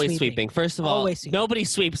 She's always sweeping. First of all, nobody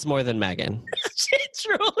sweeps more than Megan. She's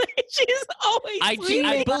always sweeping.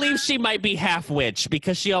 I believe she might be half witch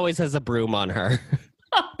because she always has a broom on her.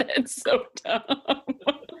 Oh, that's so dumb.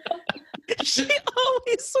 She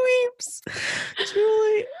always sweeps.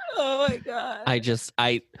 Julie. Oh my God.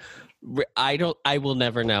 I will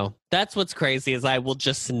never know. That's what's crazy is I will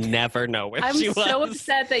just never know where she was. I'm so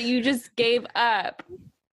upset that you just gave up.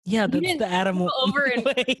 Yeah, that's didn't the animal over and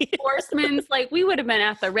way. Horsemen's like we would have been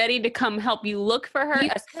at the ready to come help you look for her. You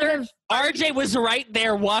A could have- search RJ was right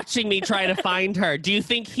there watching me try to find her. Do you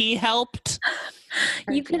think he helped?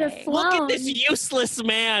 You could have RJ. flown. Look at this useless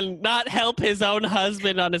man not help his own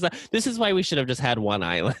husband on his own. This is why we should have just had one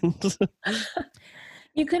island.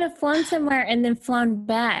 You could have flown somewhere and then flown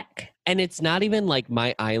back. And it's not even like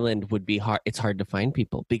my island would be hard. It's hard to find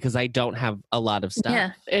people because I don't have a lot of stuff.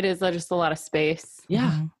 Yeah. it is just a lot of space.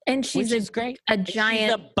 Yeah. Mhm. And Which she's is great. a She's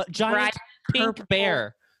giant giant bright pink purple-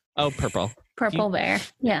 bear. Oh, purple. purple bear.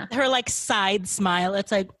 Yeah. Her like side smile.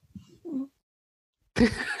 It's like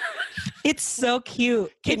it's so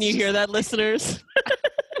cute. Can you hear that, listeners?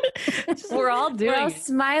 We're all doing We're all it.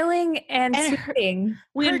 smiling and And her- soothing.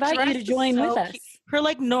 We her invite you dress to is join so with us. cute.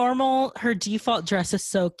 Her her default dress is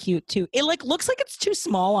so cute too. It like looks like it's too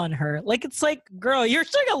small on her. Like it's like, girl, you're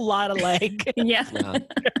showing a lot of leg. Yeah. Yeah.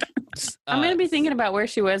 I'm gonna be thinking about where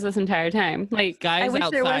she was this entire time. Like, Guys I wish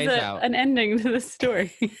out, there was thighs out. an ending to this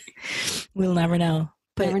story. We'll never know.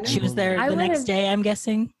 But Never know. she was there I the next would've- day, I'm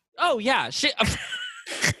guessing. Oh yeah, she.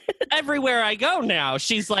 Everywhere I go now,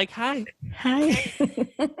 she's like, "Hi." Hi.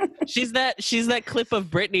 She's that clip of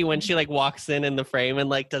Britney when she like walks in the frame and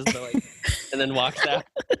like does the like, and then walks out.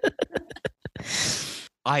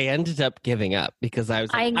 I ended up giving up because I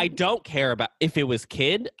was like, I don't care about if it was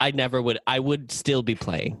kid. I would still be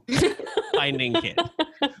playing finding kid.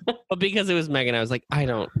 But because it was Megan, I was like, I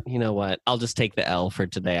don't. You know what? I'll just take the L for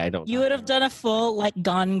today. I don't. You would have done a full like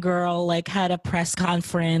Gone Girl, like had a press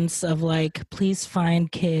conference of like, please find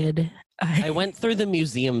kid. I went through the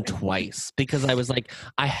museum twice because I was like,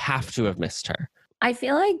 I have to have missed her. I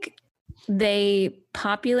feel like they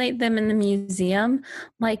populate them in the museum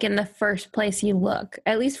like in the first place you look.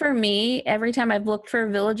 At least for me, every time I've looked for a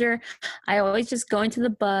villager, I always just go into the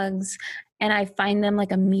bugs and I find them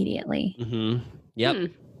like immediately. Mm-hmm. Yep. Hmm.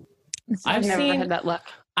 It's I've I've never seen- had that luck.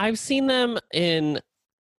 I've seen them in.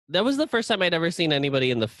 That was the first time I'd ever seen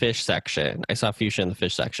anybody in the fish section. I saw fuchsia in the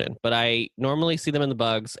fish section, but I normally see them in the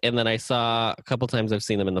bugs. And then I saw a couple times I've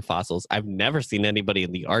seen them in the fossils. I've never seen anybody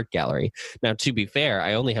in the art gallery. Now, to be fair,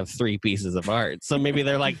 I only have 3 pieces of art. So maybe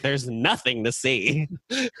they're like, there's nothing to see.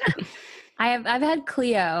 I've had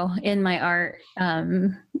Cleo in my art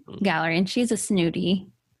gallery, and she's a snooty,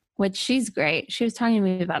 which she's great. She was talking to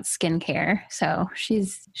me about skincare, so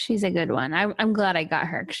she's a good one. I'm glad I got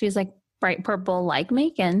her 'cause she's like bright purple, like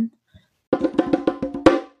Macon.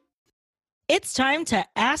 It's time to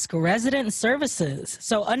ask resident services.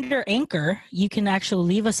 So under Anchor, you can actually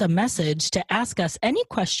leave us a message to ask us any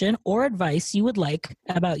question or advice you would like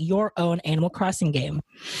about your own Animal Crossing game.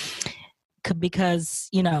 Because,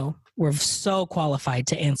 you know, we're so qualified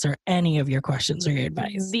to answer any of your questions or your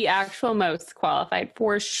advice. The actual most qualified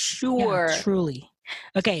for sure. Yeah, truly.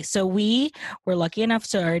 Okay, so we were lucky enough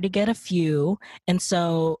to already get a few. And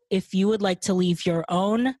so if you would like to leave your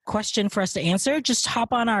own question for us to answer, just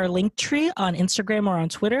hop on our link tree on Instagram or on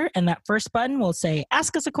Twitter. And that first button will say,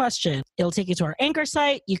 ask us a question. It'll take you to our Anchor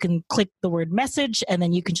site. You can click the word message and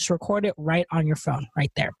then you can just record it right on your phone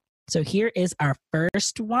right there. So here is our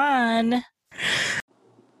first one.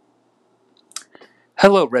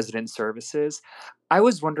 Hello, resident services. I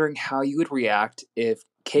was wondering how you would react if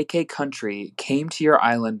KK Country came to your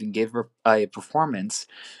island and gave a performance,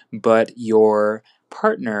 but your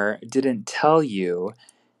partner didn't tell you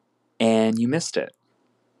and you missed it.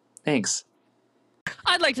 Thanks.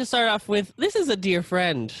 I'd like to start off with, this is a dear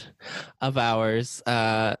friend of ours,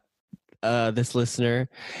 this listener,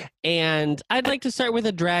 and I'd like to start with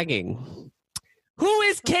a dragging. Who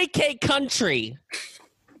is KK Country?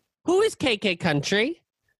 Who is KK Country?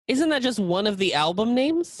 Isn't that just one of the album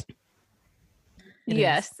names? It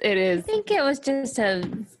Yes, it I is. think it was just a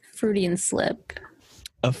Freudian slip.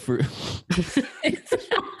 A Freudian.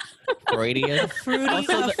 A Freudian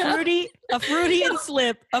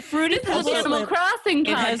slip. A Freudian This is the Animal slip. Crossing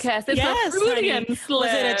It has- podcast. It's yes, a Freudian honey.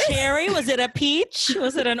 slip. Was it a cherry? Was it a peach?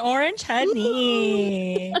 Was it an orange?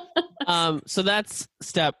 Honey. So that's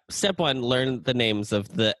step one. Learn the names of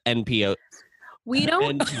the We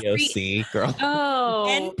don't NPOC girl.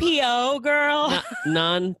 Oh. NPO, girl.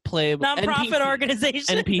 Non-playable Nonprofit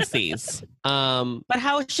organization. NPCs. But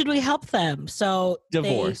how should we help them? So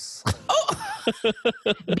Divorce.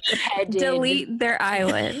 Delete their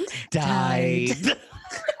island. Died.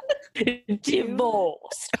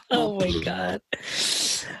 Divorced. Oh my god.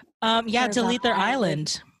 Yeah, There's delete a their highway.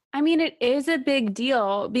 island. I mean, it is a big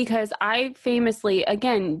deal because I famously,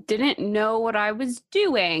 again, didn't know what I was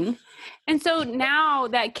doing. And so now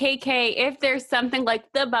that KK, if there's something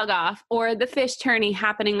like the bug off or the fish tourney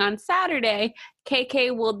happening on Saturday,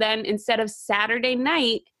 KK will then, instead of Saturday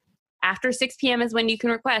night, after 6 p.m. is when you can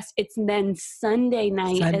request. It's then Sunday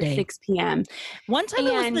night at 6 p.m. One time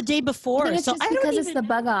it was the day before. It's So just I don't because even it's the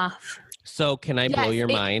bug off. So can I blow your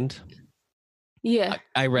mind? Yeah.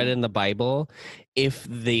 I read in the Bible, if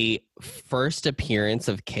the first appearance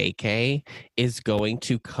of KK is going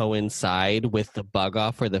to coincide with the bug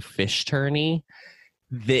off or the fish tourney,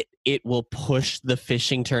 that it will push the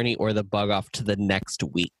fishing tourney or the bug off to the next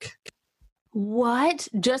week. What?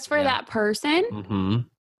 Just for that person?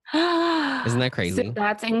 Mm-hmm. Isn't that crazy? So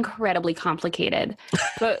that's incredibly complicated.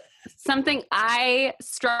 But something I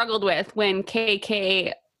struggled with when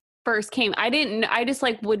KK first came, I just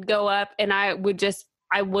like would go up and I would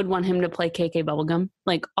want him to play KK Bubblegum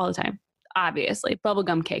like all the time. Obviously,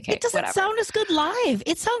 Bubblegum KK. It doesn't sound as good live.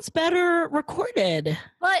 It sounds better recorded.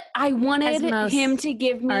 But I wanted him to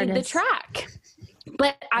give me the track.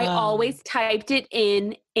 But I always typed it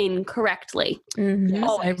in incorrectly. Mm-hmm.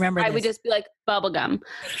 Yes, I remember I would just be like, Bubblegum,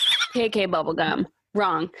 KK Bubblegum.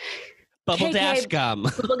 Wrong. Bubble dash gum.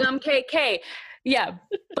 Bubblegum KK. Yeah,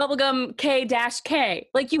 Bubblegum K-K.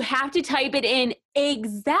 Like, you have to type it in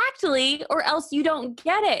exactly or else you don't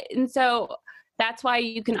get it. And so that's why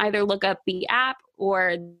you can either look up the app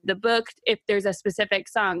or the book if there's a specific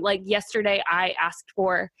song. Like yesterday, I asked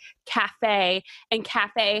for Cafe, and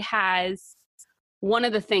Cafe has one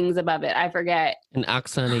of the things above it. I forget. An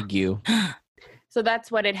accent aigu. So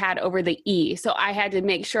that's what it had over the E. So I had to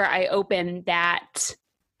make sure I opened that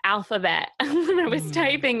alphabet when I was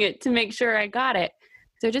typing it to make sure I got it.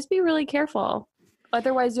 So just be really careful.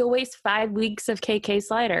 Otherwise, you'll waste 5 weeks of KK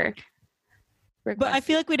Slider. But I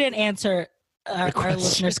feel like we didn't answer our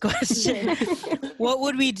listener's question. What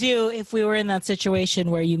would we do if we were in that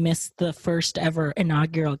situation where you missed the first ever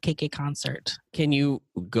inaugural KK concert? Can you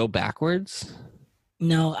go backwards?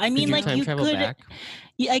 No, I mean, like, you could. Back?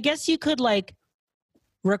 Yeah, I guess you could like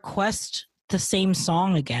request the same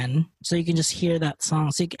song again, so you can just hear that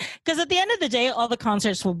song. So, because at the end of the day, all the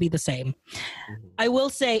concerts will be the same. I will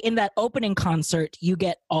say, in that opening concert, you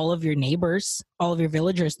get all of your neighbors, all of your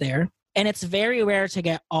villagers there. And it's very rare to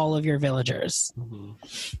get all of your villagers.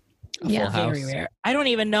 Mm-hmm. Yeah, very rare. I don't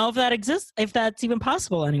even know if that exists, if that's even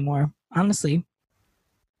possible anymore. Honestly,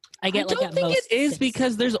 I don't think it is 6.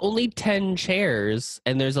 Because there's only 10 chairs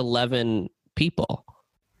and there's 11 people.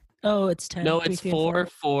 Oh, it's 10. No, it's 4,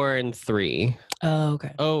 4, and 3. Oh,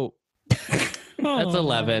 okay. Oh. That's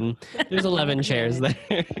 11. There's 11 chairs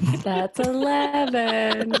there. That's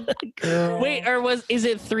 11. Wait, is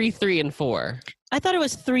it 3, 3, and 4? I thought it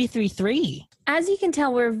was 3, 3, 3. As you can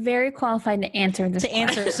tell, we're very qualified to answer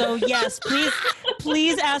this. So yes,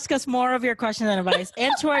 please ask us more of your questions and advice.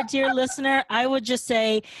 And to our dear listener, I would just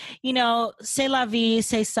say, c'est la vie,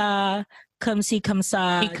 c'est ça. Come see, come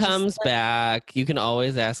sa. He comes back. You can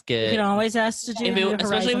always ask it. You can always ask to do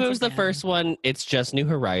especially if it was the first one, it's just New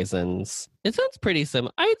Horizons. It sounds pretty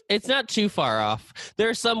similar. It's not too far off. There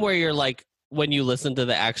are some where you're like, when you listen to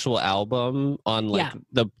the actual album on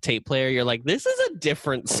the tape player, you're like, this is a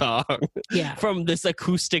different song from this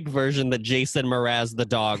acoustic version that Jason Mraz the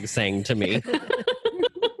dog sang to me.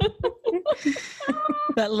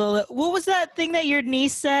 What was that thing that your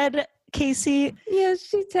niece said, Casey? Yeah,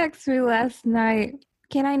 she texted me last night.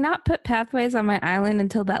 Can I not put Pathways on my island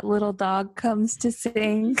until that little dog comes to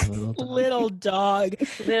sing? Little dog.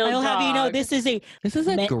 I'll have you know, this is a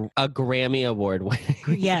Grammy Award winning.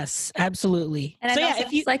 Yes, absolutely. And I'd also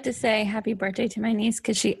just like to say happy birthday to my niece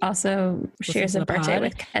because she also shares a birthday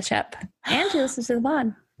with Ketchup. And she listens to the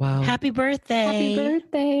pod. Wow. Happy birthday. Happy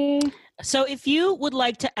birthday. So if you would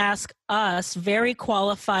like to ask us, very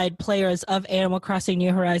qualified players of Animal Crossing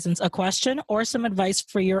New Horizons, a question or some advice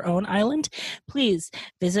for your own island, please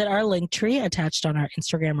visit our link tree attached on our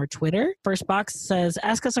Instagram or Twitter. First box says,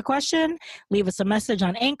 ask us a question, leave us a message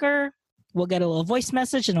on Anchor. We'll get a little voice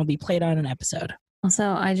message and it'll be played on an episode. Also,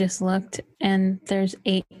 I just looked and there's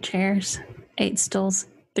 8 chairs, 8 stools,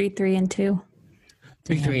 3, 3, and 2.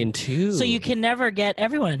 3, 3, and 2. So you can never get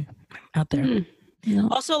everyone out there. Mm-hmm. No.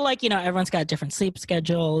 Also, everyone's got different sleep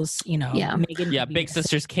schedules, Yeah. Big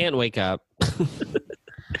sisters can't wake up.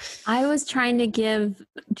 I was trying to give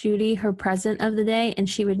Judy her present of the day, and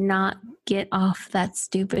she would not get off that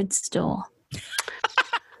stupid stool.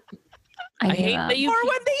 I hate that you or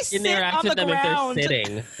when they sit on the ground. If they're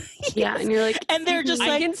sitting. Yeah, and you're like, and they're just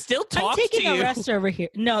I can still talk to you. I'm taking a rest over here.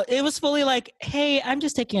 No, it was fully like, hey, I'm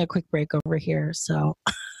just taking a quick break over here, so...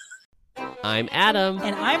 I'm Adam.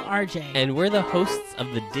 And I'm RJ. And we're the hosts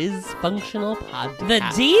of the Dysfunctional Podcast. The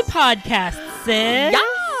D Podcast, sis. Yeah!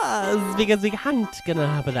 because we can't gonna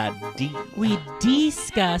have that D. We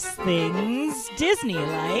discuss things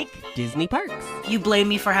Disney-like. Disney parks. You blame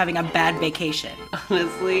me for having a bad vacation.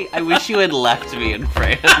 Honestly, I wish you had left me in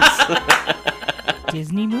France.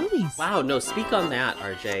 Disney movies. Wow, no, speak on that,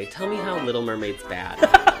 RJ. Tell me how Little Mermaid's bad.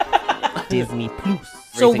 Disney Plus.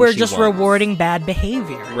 So Everything we're she just wants. rewarding bad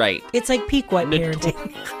behavior. Right. It's like peak white Notor-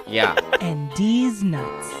 parenting. Yeah. And D's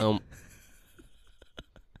nuts.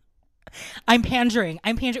 I'm pandering.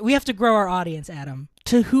 We have to grow our audience, Adam.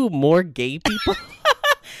 To who? More gay people?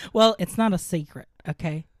 Well, it's not a secret,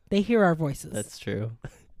 okay? They hear our voices. That's true.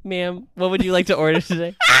 Ma'am, what would you like to order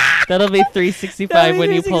today? That'll be $3.65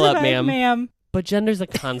 when you pull up, ma'am. But gender's a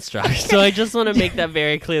construct, so I just want to make that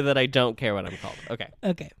very clear that I don't care what I'm called.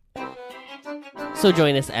 Okay. So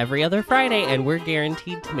join us every other Friday, and we're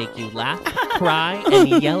guaranteed to make you laugh, cry,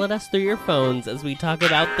 and yell at us through your phones as we talk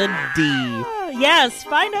about the D. Yes,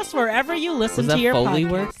 find us wherever you listen Was to that your Foley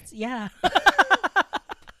podcasts. work? Yeah.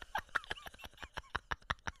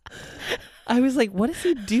 I was like, what is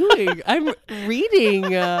he doing? I'm reading.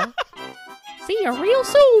 See you real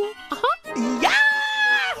soon. Yeah!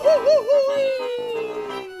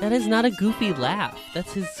 That is not a goofy laugh.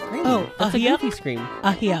 That's his scream. Oh, that's a yuck. goofy scream.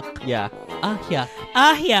 Yuck. Yeah. Yeah.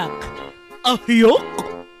 Yuck.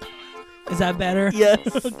 Yuck. Is that better?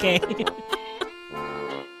 Yes. Okay.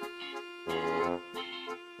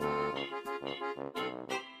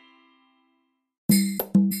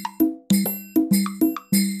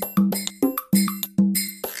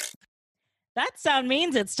 That sound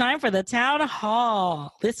means it's time for the town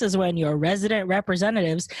hall. This is when your resident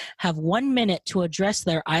representatives have 1 minute to address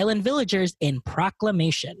their island villagers in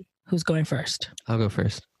proclamation. Who's going first? I'll go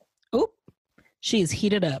first. Oop, she's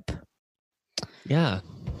heated up. Yeah.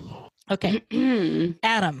 Okay,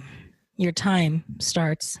 Adam, your time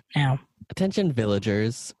starts now. Attention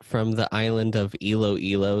villagers from the island of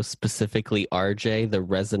Iloilo, specifically RJ, the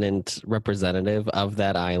resident representative of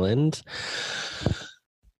that island.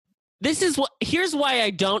 Here's why I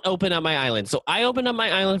don't open up my island. So I opened up my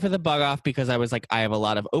island for the bug off because I was like, I have a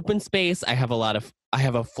lot of open space. I have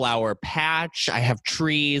a flower patch. I have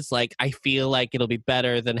trees. Like, I feel like it'll be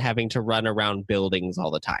better than having to run around buildings all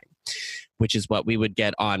the time, which is what we would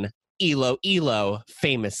get on Iloilo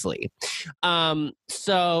famously.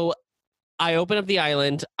 So I opened up the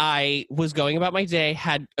island. I was going about my day,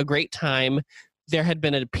 had a great time. There had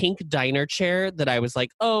been a pink diner chair that I was like,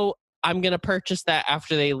 oh, I'm going to purchase that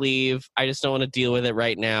after they leave. I just don't want to deal with it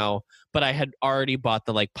right now. But I had already bought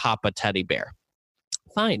the Papa teddy bear.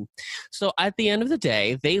 Fine. So at the end of the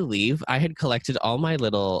day, they leave. I had collected all my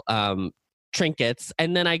little trinkets.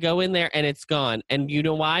 And then I go in there and it's gone. And you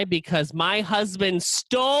know why? Because my husband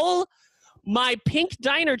stole my pink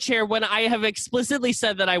diner chair when I have explicitly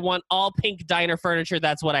said that I want all pink diner furniture.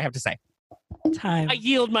 That's what I have to say. Time. I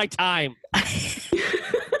yield my time.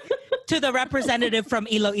 To the representative from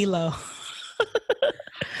Iloilo.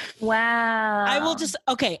 Wow. I will just,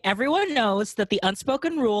 okay, everyone knows that the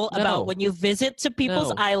unspoken rule No. about when you visit to people's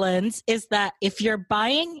No. islands is that if you're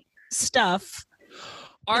buying stuff,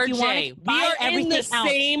 if you wanna RJ, we buy are in everything the out.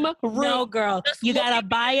 same room. no, girl, Just you gotta looking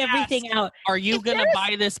buy at everything out. Are you going to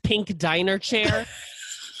buy this pink diner chair?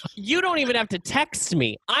 You don't even have to text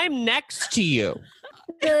me. I'm next to you.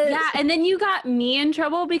 Yeah, and then you got me in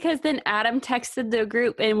trouble because then Adam texted the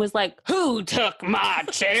group and was like, "Who took my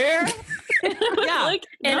chair?" Yeah. Like,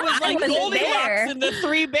 And It was I like wasn't Goldilocks there. and the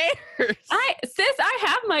Three Bears. I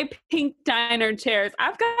have my pink diner chairs.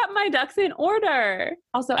 I've got my ducks in order.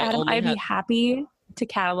 Also, I Adam, only I'd have- be happy to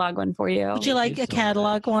catalog one for you. Would you like you a so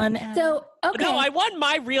catalog one? So, okay. No, I won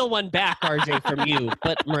my real one back, RJ, from you.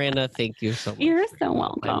 But Miranda, thank you so much. You're so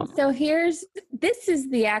welcome. So this is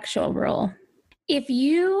the actual rule. If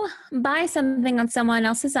you buy something on someone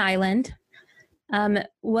else's island,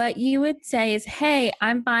 what you would say is, hey,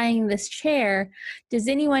 I'm buying this chair. Does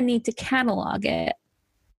anyone need to catalog it?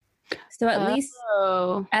 So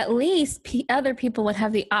at least other people would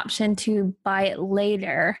have the option to buy it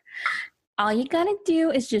later. All you gotta do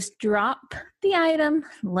is just drop the item,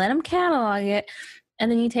 let them catalog it, and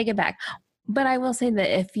then you take it back. But I will say that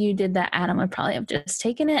if you did that, Adam would probably have just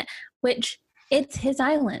taken it, which it's his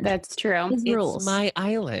island. That's true. His rules. It's my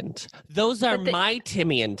island. Those are my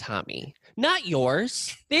Timmy and Tommy, not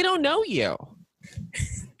yours. They don't know you.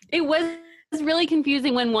 It was really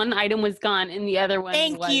confusing when one item was gone and the other one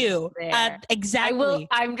Thank was you. there. Exactly.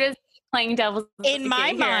 I'm just playing devil's In my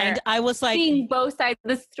advocate here, mind, I was like, seeing both sides of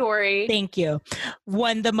the story. thank you.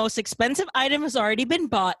 When the most expensive item has already been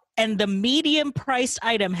bought and the medium priced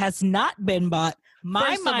item has not been bought, my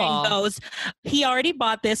First of mind all- goes, he already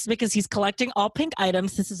bought this because he's collecting all pink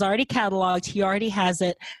items. This is already cataloged. He already has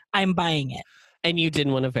it. I'm buying it. And you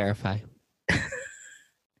didn't want to verify.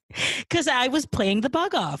 Because I was playing the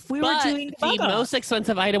bug off. We were doing the bug off. Most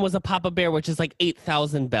expensive item was a Papa Bear, which is like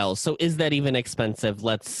 8,000 bells. So is that even expensive?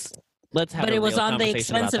 Let's have. But a it was real on the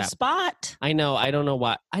conversation about expensive that. spot. I know. I don't know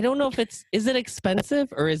why. I don't know if is it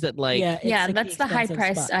expensive or is it like it's Yeah, like that's the high expensive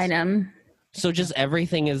priced spot. item. so just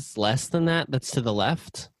everything is less than that? That's to the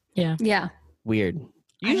left. Yeah. Yeah. Weird.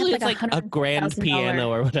 I had, Usually like, it's like a grand $100,000 piano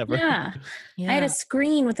or whatever. Yeah. Yeah. I had a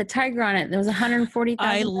screen with a tiger on it. There was 140,000.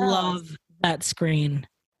 I love that screen.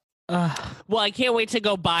 Well, I can't wait to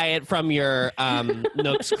go buy it from your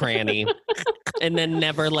Nooks cranny and then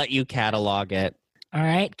never let you catalog it. All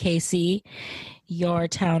right, Casey, your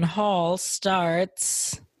town hall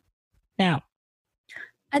starts now.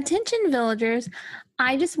 Attention, villagers.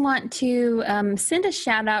 I just want to send a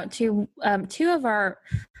shout out to two of our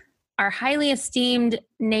highly esteemed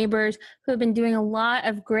neighbors who have been doing a lot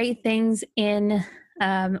of great things in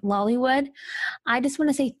Lollywood. I just want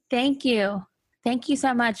to say thank you. Thank you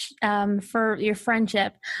so much for your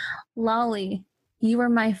friendship. Lolly, you were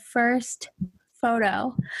my first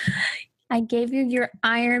photo. I gave you your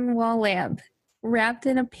iron wall lamp wrapped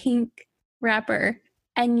in a pink wrapper,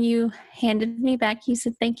 and you handed me back. You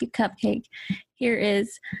said, "Thank you, Cupcake. Here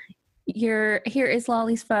is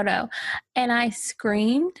Lolly's photo." And I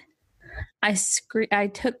screamed. I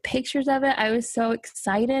took pictures of it. I was so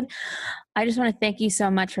excited. I just want to thank you so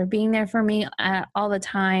much for being there for me all the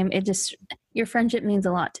time. Your friendship means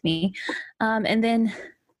a lot to me. And then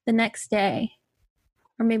the next day,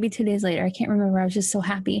 or maybe 2 days later, I can't remember. I was just so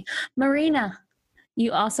happy. Marina,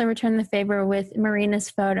 you also returned the favor with Marina's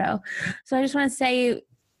photo. So I just want to say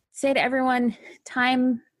to everyone,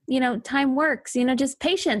 time works, just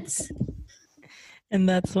patience. And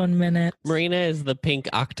that's 1 minute. Marina is the pink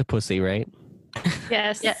octopusy, right?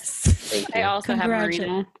 Yes. Yes. I also have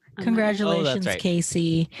Marina. Congratulations, right.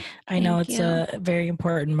 Casey. I know Thank it's you. a very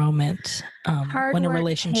important moment Hard when a work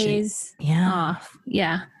relationship. pays Yeah. off.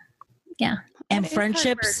 Yeah. And It is hard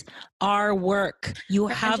friendships are work. You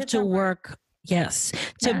have Friendships to are work, yes,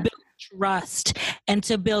 to Yeah. build trust and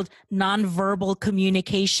to build nonverbal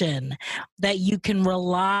communication that you can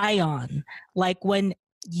rely on. Like when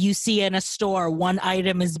you see in a store one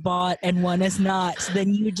item is bought and one is not,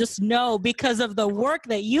 then you just know because of the work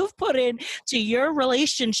that you've put in to your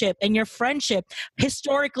relationship and your friendship.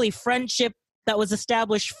 Historically, friendship that was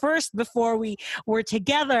established first before we were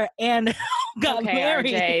together and got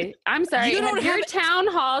married. RJ, I'm sorry. You don't Your have- town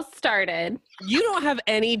hall started. You don't have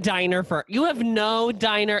any diner you have no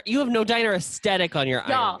diner aesthetic on your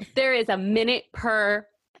Y'all, island. there is a minute per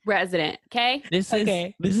resident, okay? This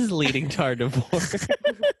is leading to our divorce.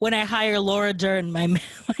 When I hire Laura Dern, my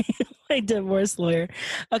divorce lawyer.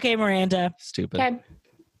 Okay, Miranda, Stupid. Okay.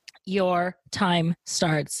 your time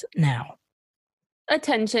starts now.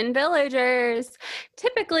 Attention, villagers.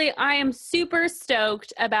 Typically, I am super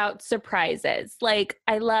stoked about surprises. Like,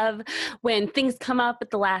 I love when things come up at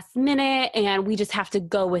the last minute and we just have to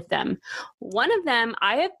go with them. One of them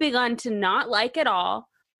I have begun to not like at all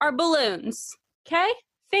are balloons. Okay?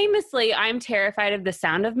 Famously, I'm terrified of the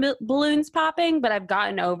sound of balloons popping, but I've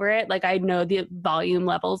gotten over it. Like, I know the volume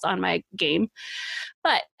levels on my game.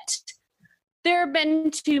 But there have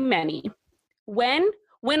been too many. When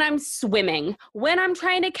I'm swimming, when I'm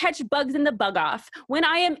trying to catch bugs in the bug off, when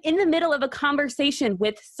I am in the middle of a conversation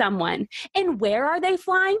with someone. And where are they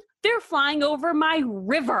flying? They're flying over my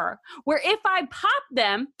river, where if I pop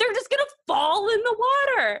them, they're just going to fall in the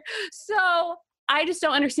water. So I just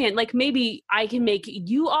don't understand. Like, maybe I can make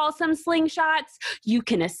you all some slingshots. You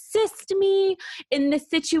can assist me in this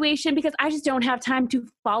situation because I just don't have time to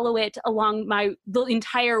follow it along the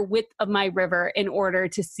entire width of my river in order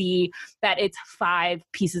to see that it's 5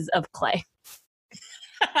 pieces of clay.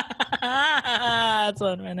 That's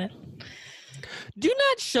 1 minute. Do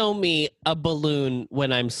not show me a balloon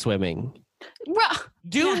when I'm swimming.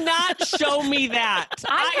 Do not show me that.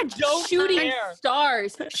 I had don't shooting care.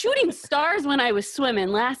 stars when I was swimming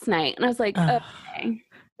last night. And I was like, okay.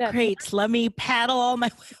 That's Great. Let me paddle all my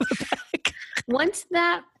way back. Once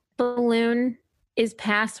that balloon is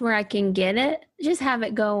past where I can get it, just have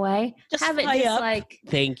it go away. Just have it fly just up. like,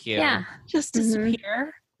 Thank you. yeah. Just Mhm.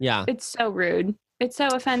 disappear. Yeah. It's so rude. It's so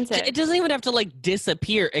offensive. It doesn't even have to like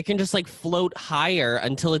disappear. It can just like float higher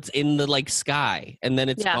until it's in the like sky and then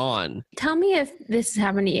it's Yeah. gone. Tell me if this has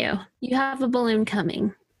happened to you. You have a balloon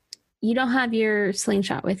coming. You don't have your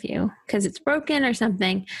slingshot with you because it's broken or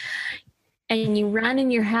something. And you run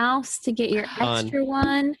in your house to get your Gone. extra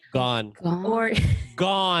one, Gone. or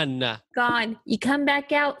Gone. gone. You come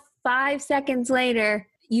back out 5 seconds later.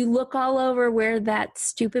 You look all over where that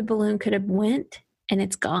stupid balloon could have went, and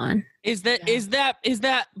it's gone. Is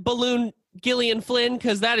that balloon Gillian Flynn,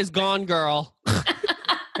 because that is gone, girl.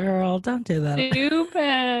 Girl, don't do that.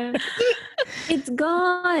 Stupid. It's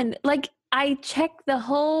gone. Like, I checked the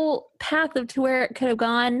whole path of to where it could have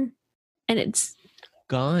gone, and it's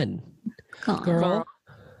Gone. gone. Girl.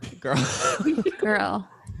 Girl.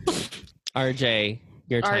 RJ,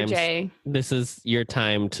 your time. RJ. This is your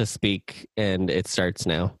time to speak, and it starts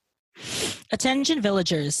now. Attention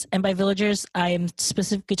villagers, and by villagers, I am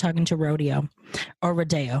specifically talking to Rodeo or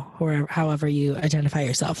Rodeo, or however you identify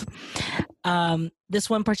yourself. This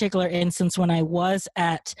one particular instance, when I was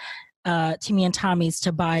at Timmy and Tommy's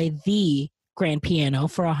to buy the grand piano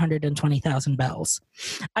for 120,000 bells,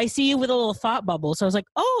 I see you with a little thought bubble. So I was like,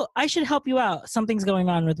 oh, I should help you out. Something's going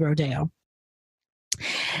on with Rodeo.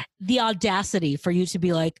 The audacity for you to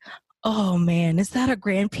be like, oh man, is that a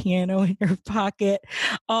grand piano in your pocket?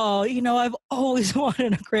 Oh, I've always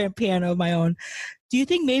wanted a grand piano of my own. Do you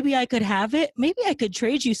think maybe I could have it? Maybe I could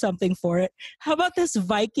trade you something for it. How about this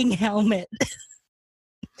Viking helmet?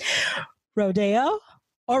 Rodeo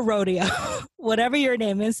or Rodeo, whatever your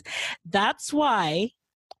name is. That's why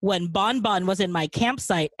when Bon Bon was in my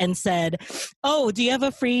campsite and said, oh, do you have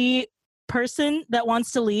a free person that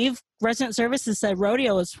wants to leave? Resident Services said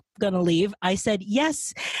Rodeo is going to leave. I said,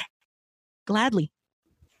 yes, gladly.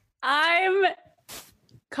 I'm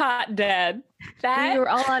caught dead. We were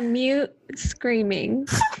all on mute screaming.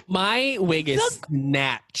 My wig is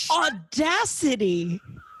snatched. Audacity.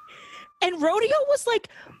 And Rodeo was like,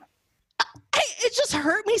 it just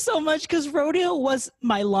hurt me so much because Rodeo was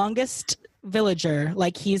my longest villager.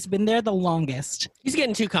 Like, he's been there the longest. He's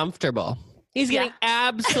getting too comfortable. He's getting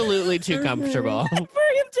absolutely too comfortable. For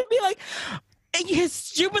him to be like, his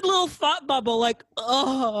stupid little thought bubble, like,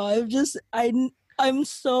 oh, I'm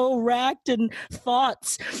so racked in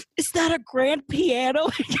thoughts. Is that a grand piano?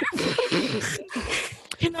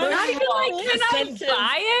 Can I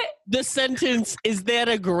buy it? The sentence, is that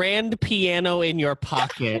a grand piano in your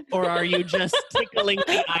pocket? Or are you just tickling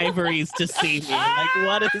the ivories to see me? Like,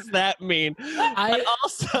 what does that mean? But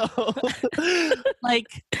also, like,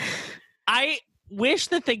 I wish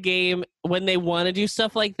that the game, when they want to do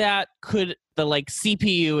stuff like that, the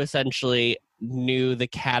CPU essentially knew the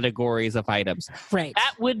categories of items. Right.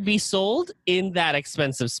 That would be sold in that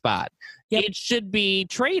expensive spot. Yep. It should be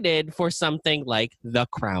traded for something like the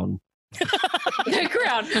crown. The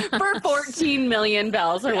crown for 14 million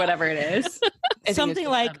bells or whatever it is. Something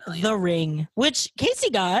like the ring, which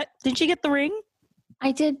Casey got. Didn't she get the ring?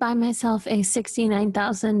 I did buy myself a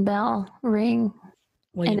 69,000 bell ring.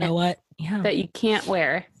 Well, you know what? Yeah. That you can't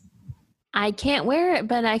wear. I can't wear it,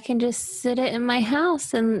 but I can just sit it in my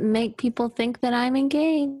house and make people think that I'm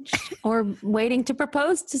engaged or waiting to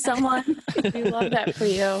propose to someone. We love that for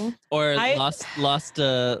you. Or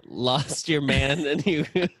lost your man, and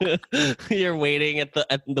you're waiting at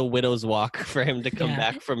the widow's walk for him to come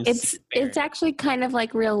back from. It's actually kind of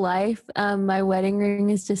like real life. My wedding ring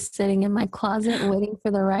is just sitting in my closet, waiting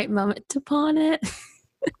for the right moment to pawn it.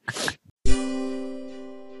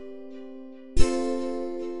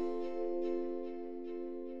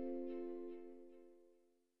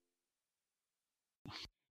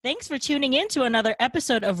 Thanks for tuning in to another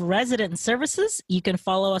episode of Resident Services. You can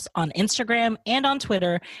follow us on Instagram and on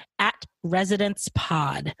Twitter at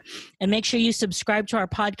ResidencePod. And make sure you subscribe to our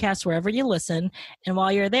podcast wherever you listen. And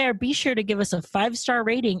while you're there, be sure to give us a 5-star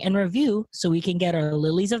rating and review so we can get our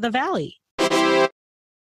lilies of the valley.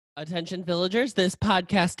 Attention villagers, this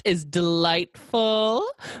podcast is delightful.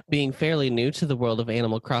 Being fairly new to the world of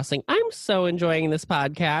Animal Crossing, I'm so enjoying this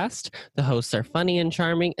podcast. The hosts are funny and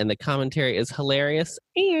charming, and the commentary is hilarious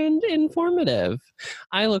and informative.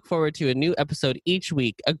 I look forward to a new episode each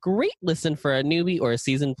week, a great listen for a newbie or a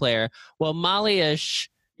seasoned player. Well, Molly-ish,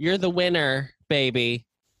 you're the winner, baby.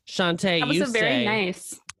 Shantae, that was you very say.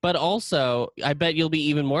 Nice. But also, I bet you'll be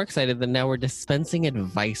even more excited that now we're dispensing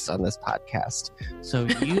advice on this podcast. So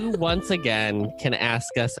you, once again, can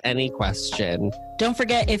ask us any question. Don't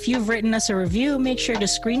forget, if you've written us a review, make sure to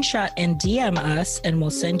screenshot and DM us, and we'll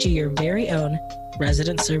send you your very own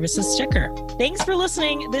Resident Services sticker. Thanks for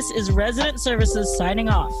listening. This is Resident Services signing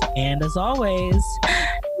off. And as always...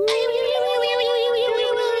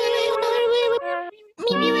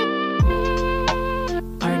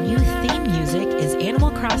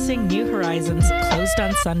 Animal Crossing New Horizons Closed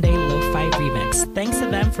on Sunday Lo-Fi Remix. Thanks to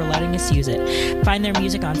them for letting us use it. Find their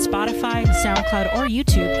music on Spotify, SoundCloud, or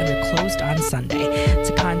YouTube under Closed on Sunday.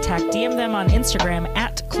 To contact, DM them on Instagram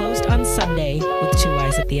at Closed on Sunday with 2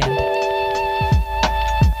 Y's at the end.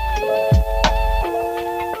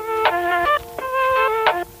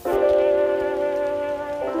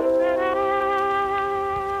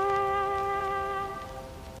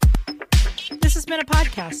 been a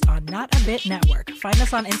podcast on Not a Bit Network. Find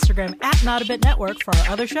us on Instagram at Not a Bit Network for our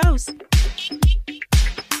other shows.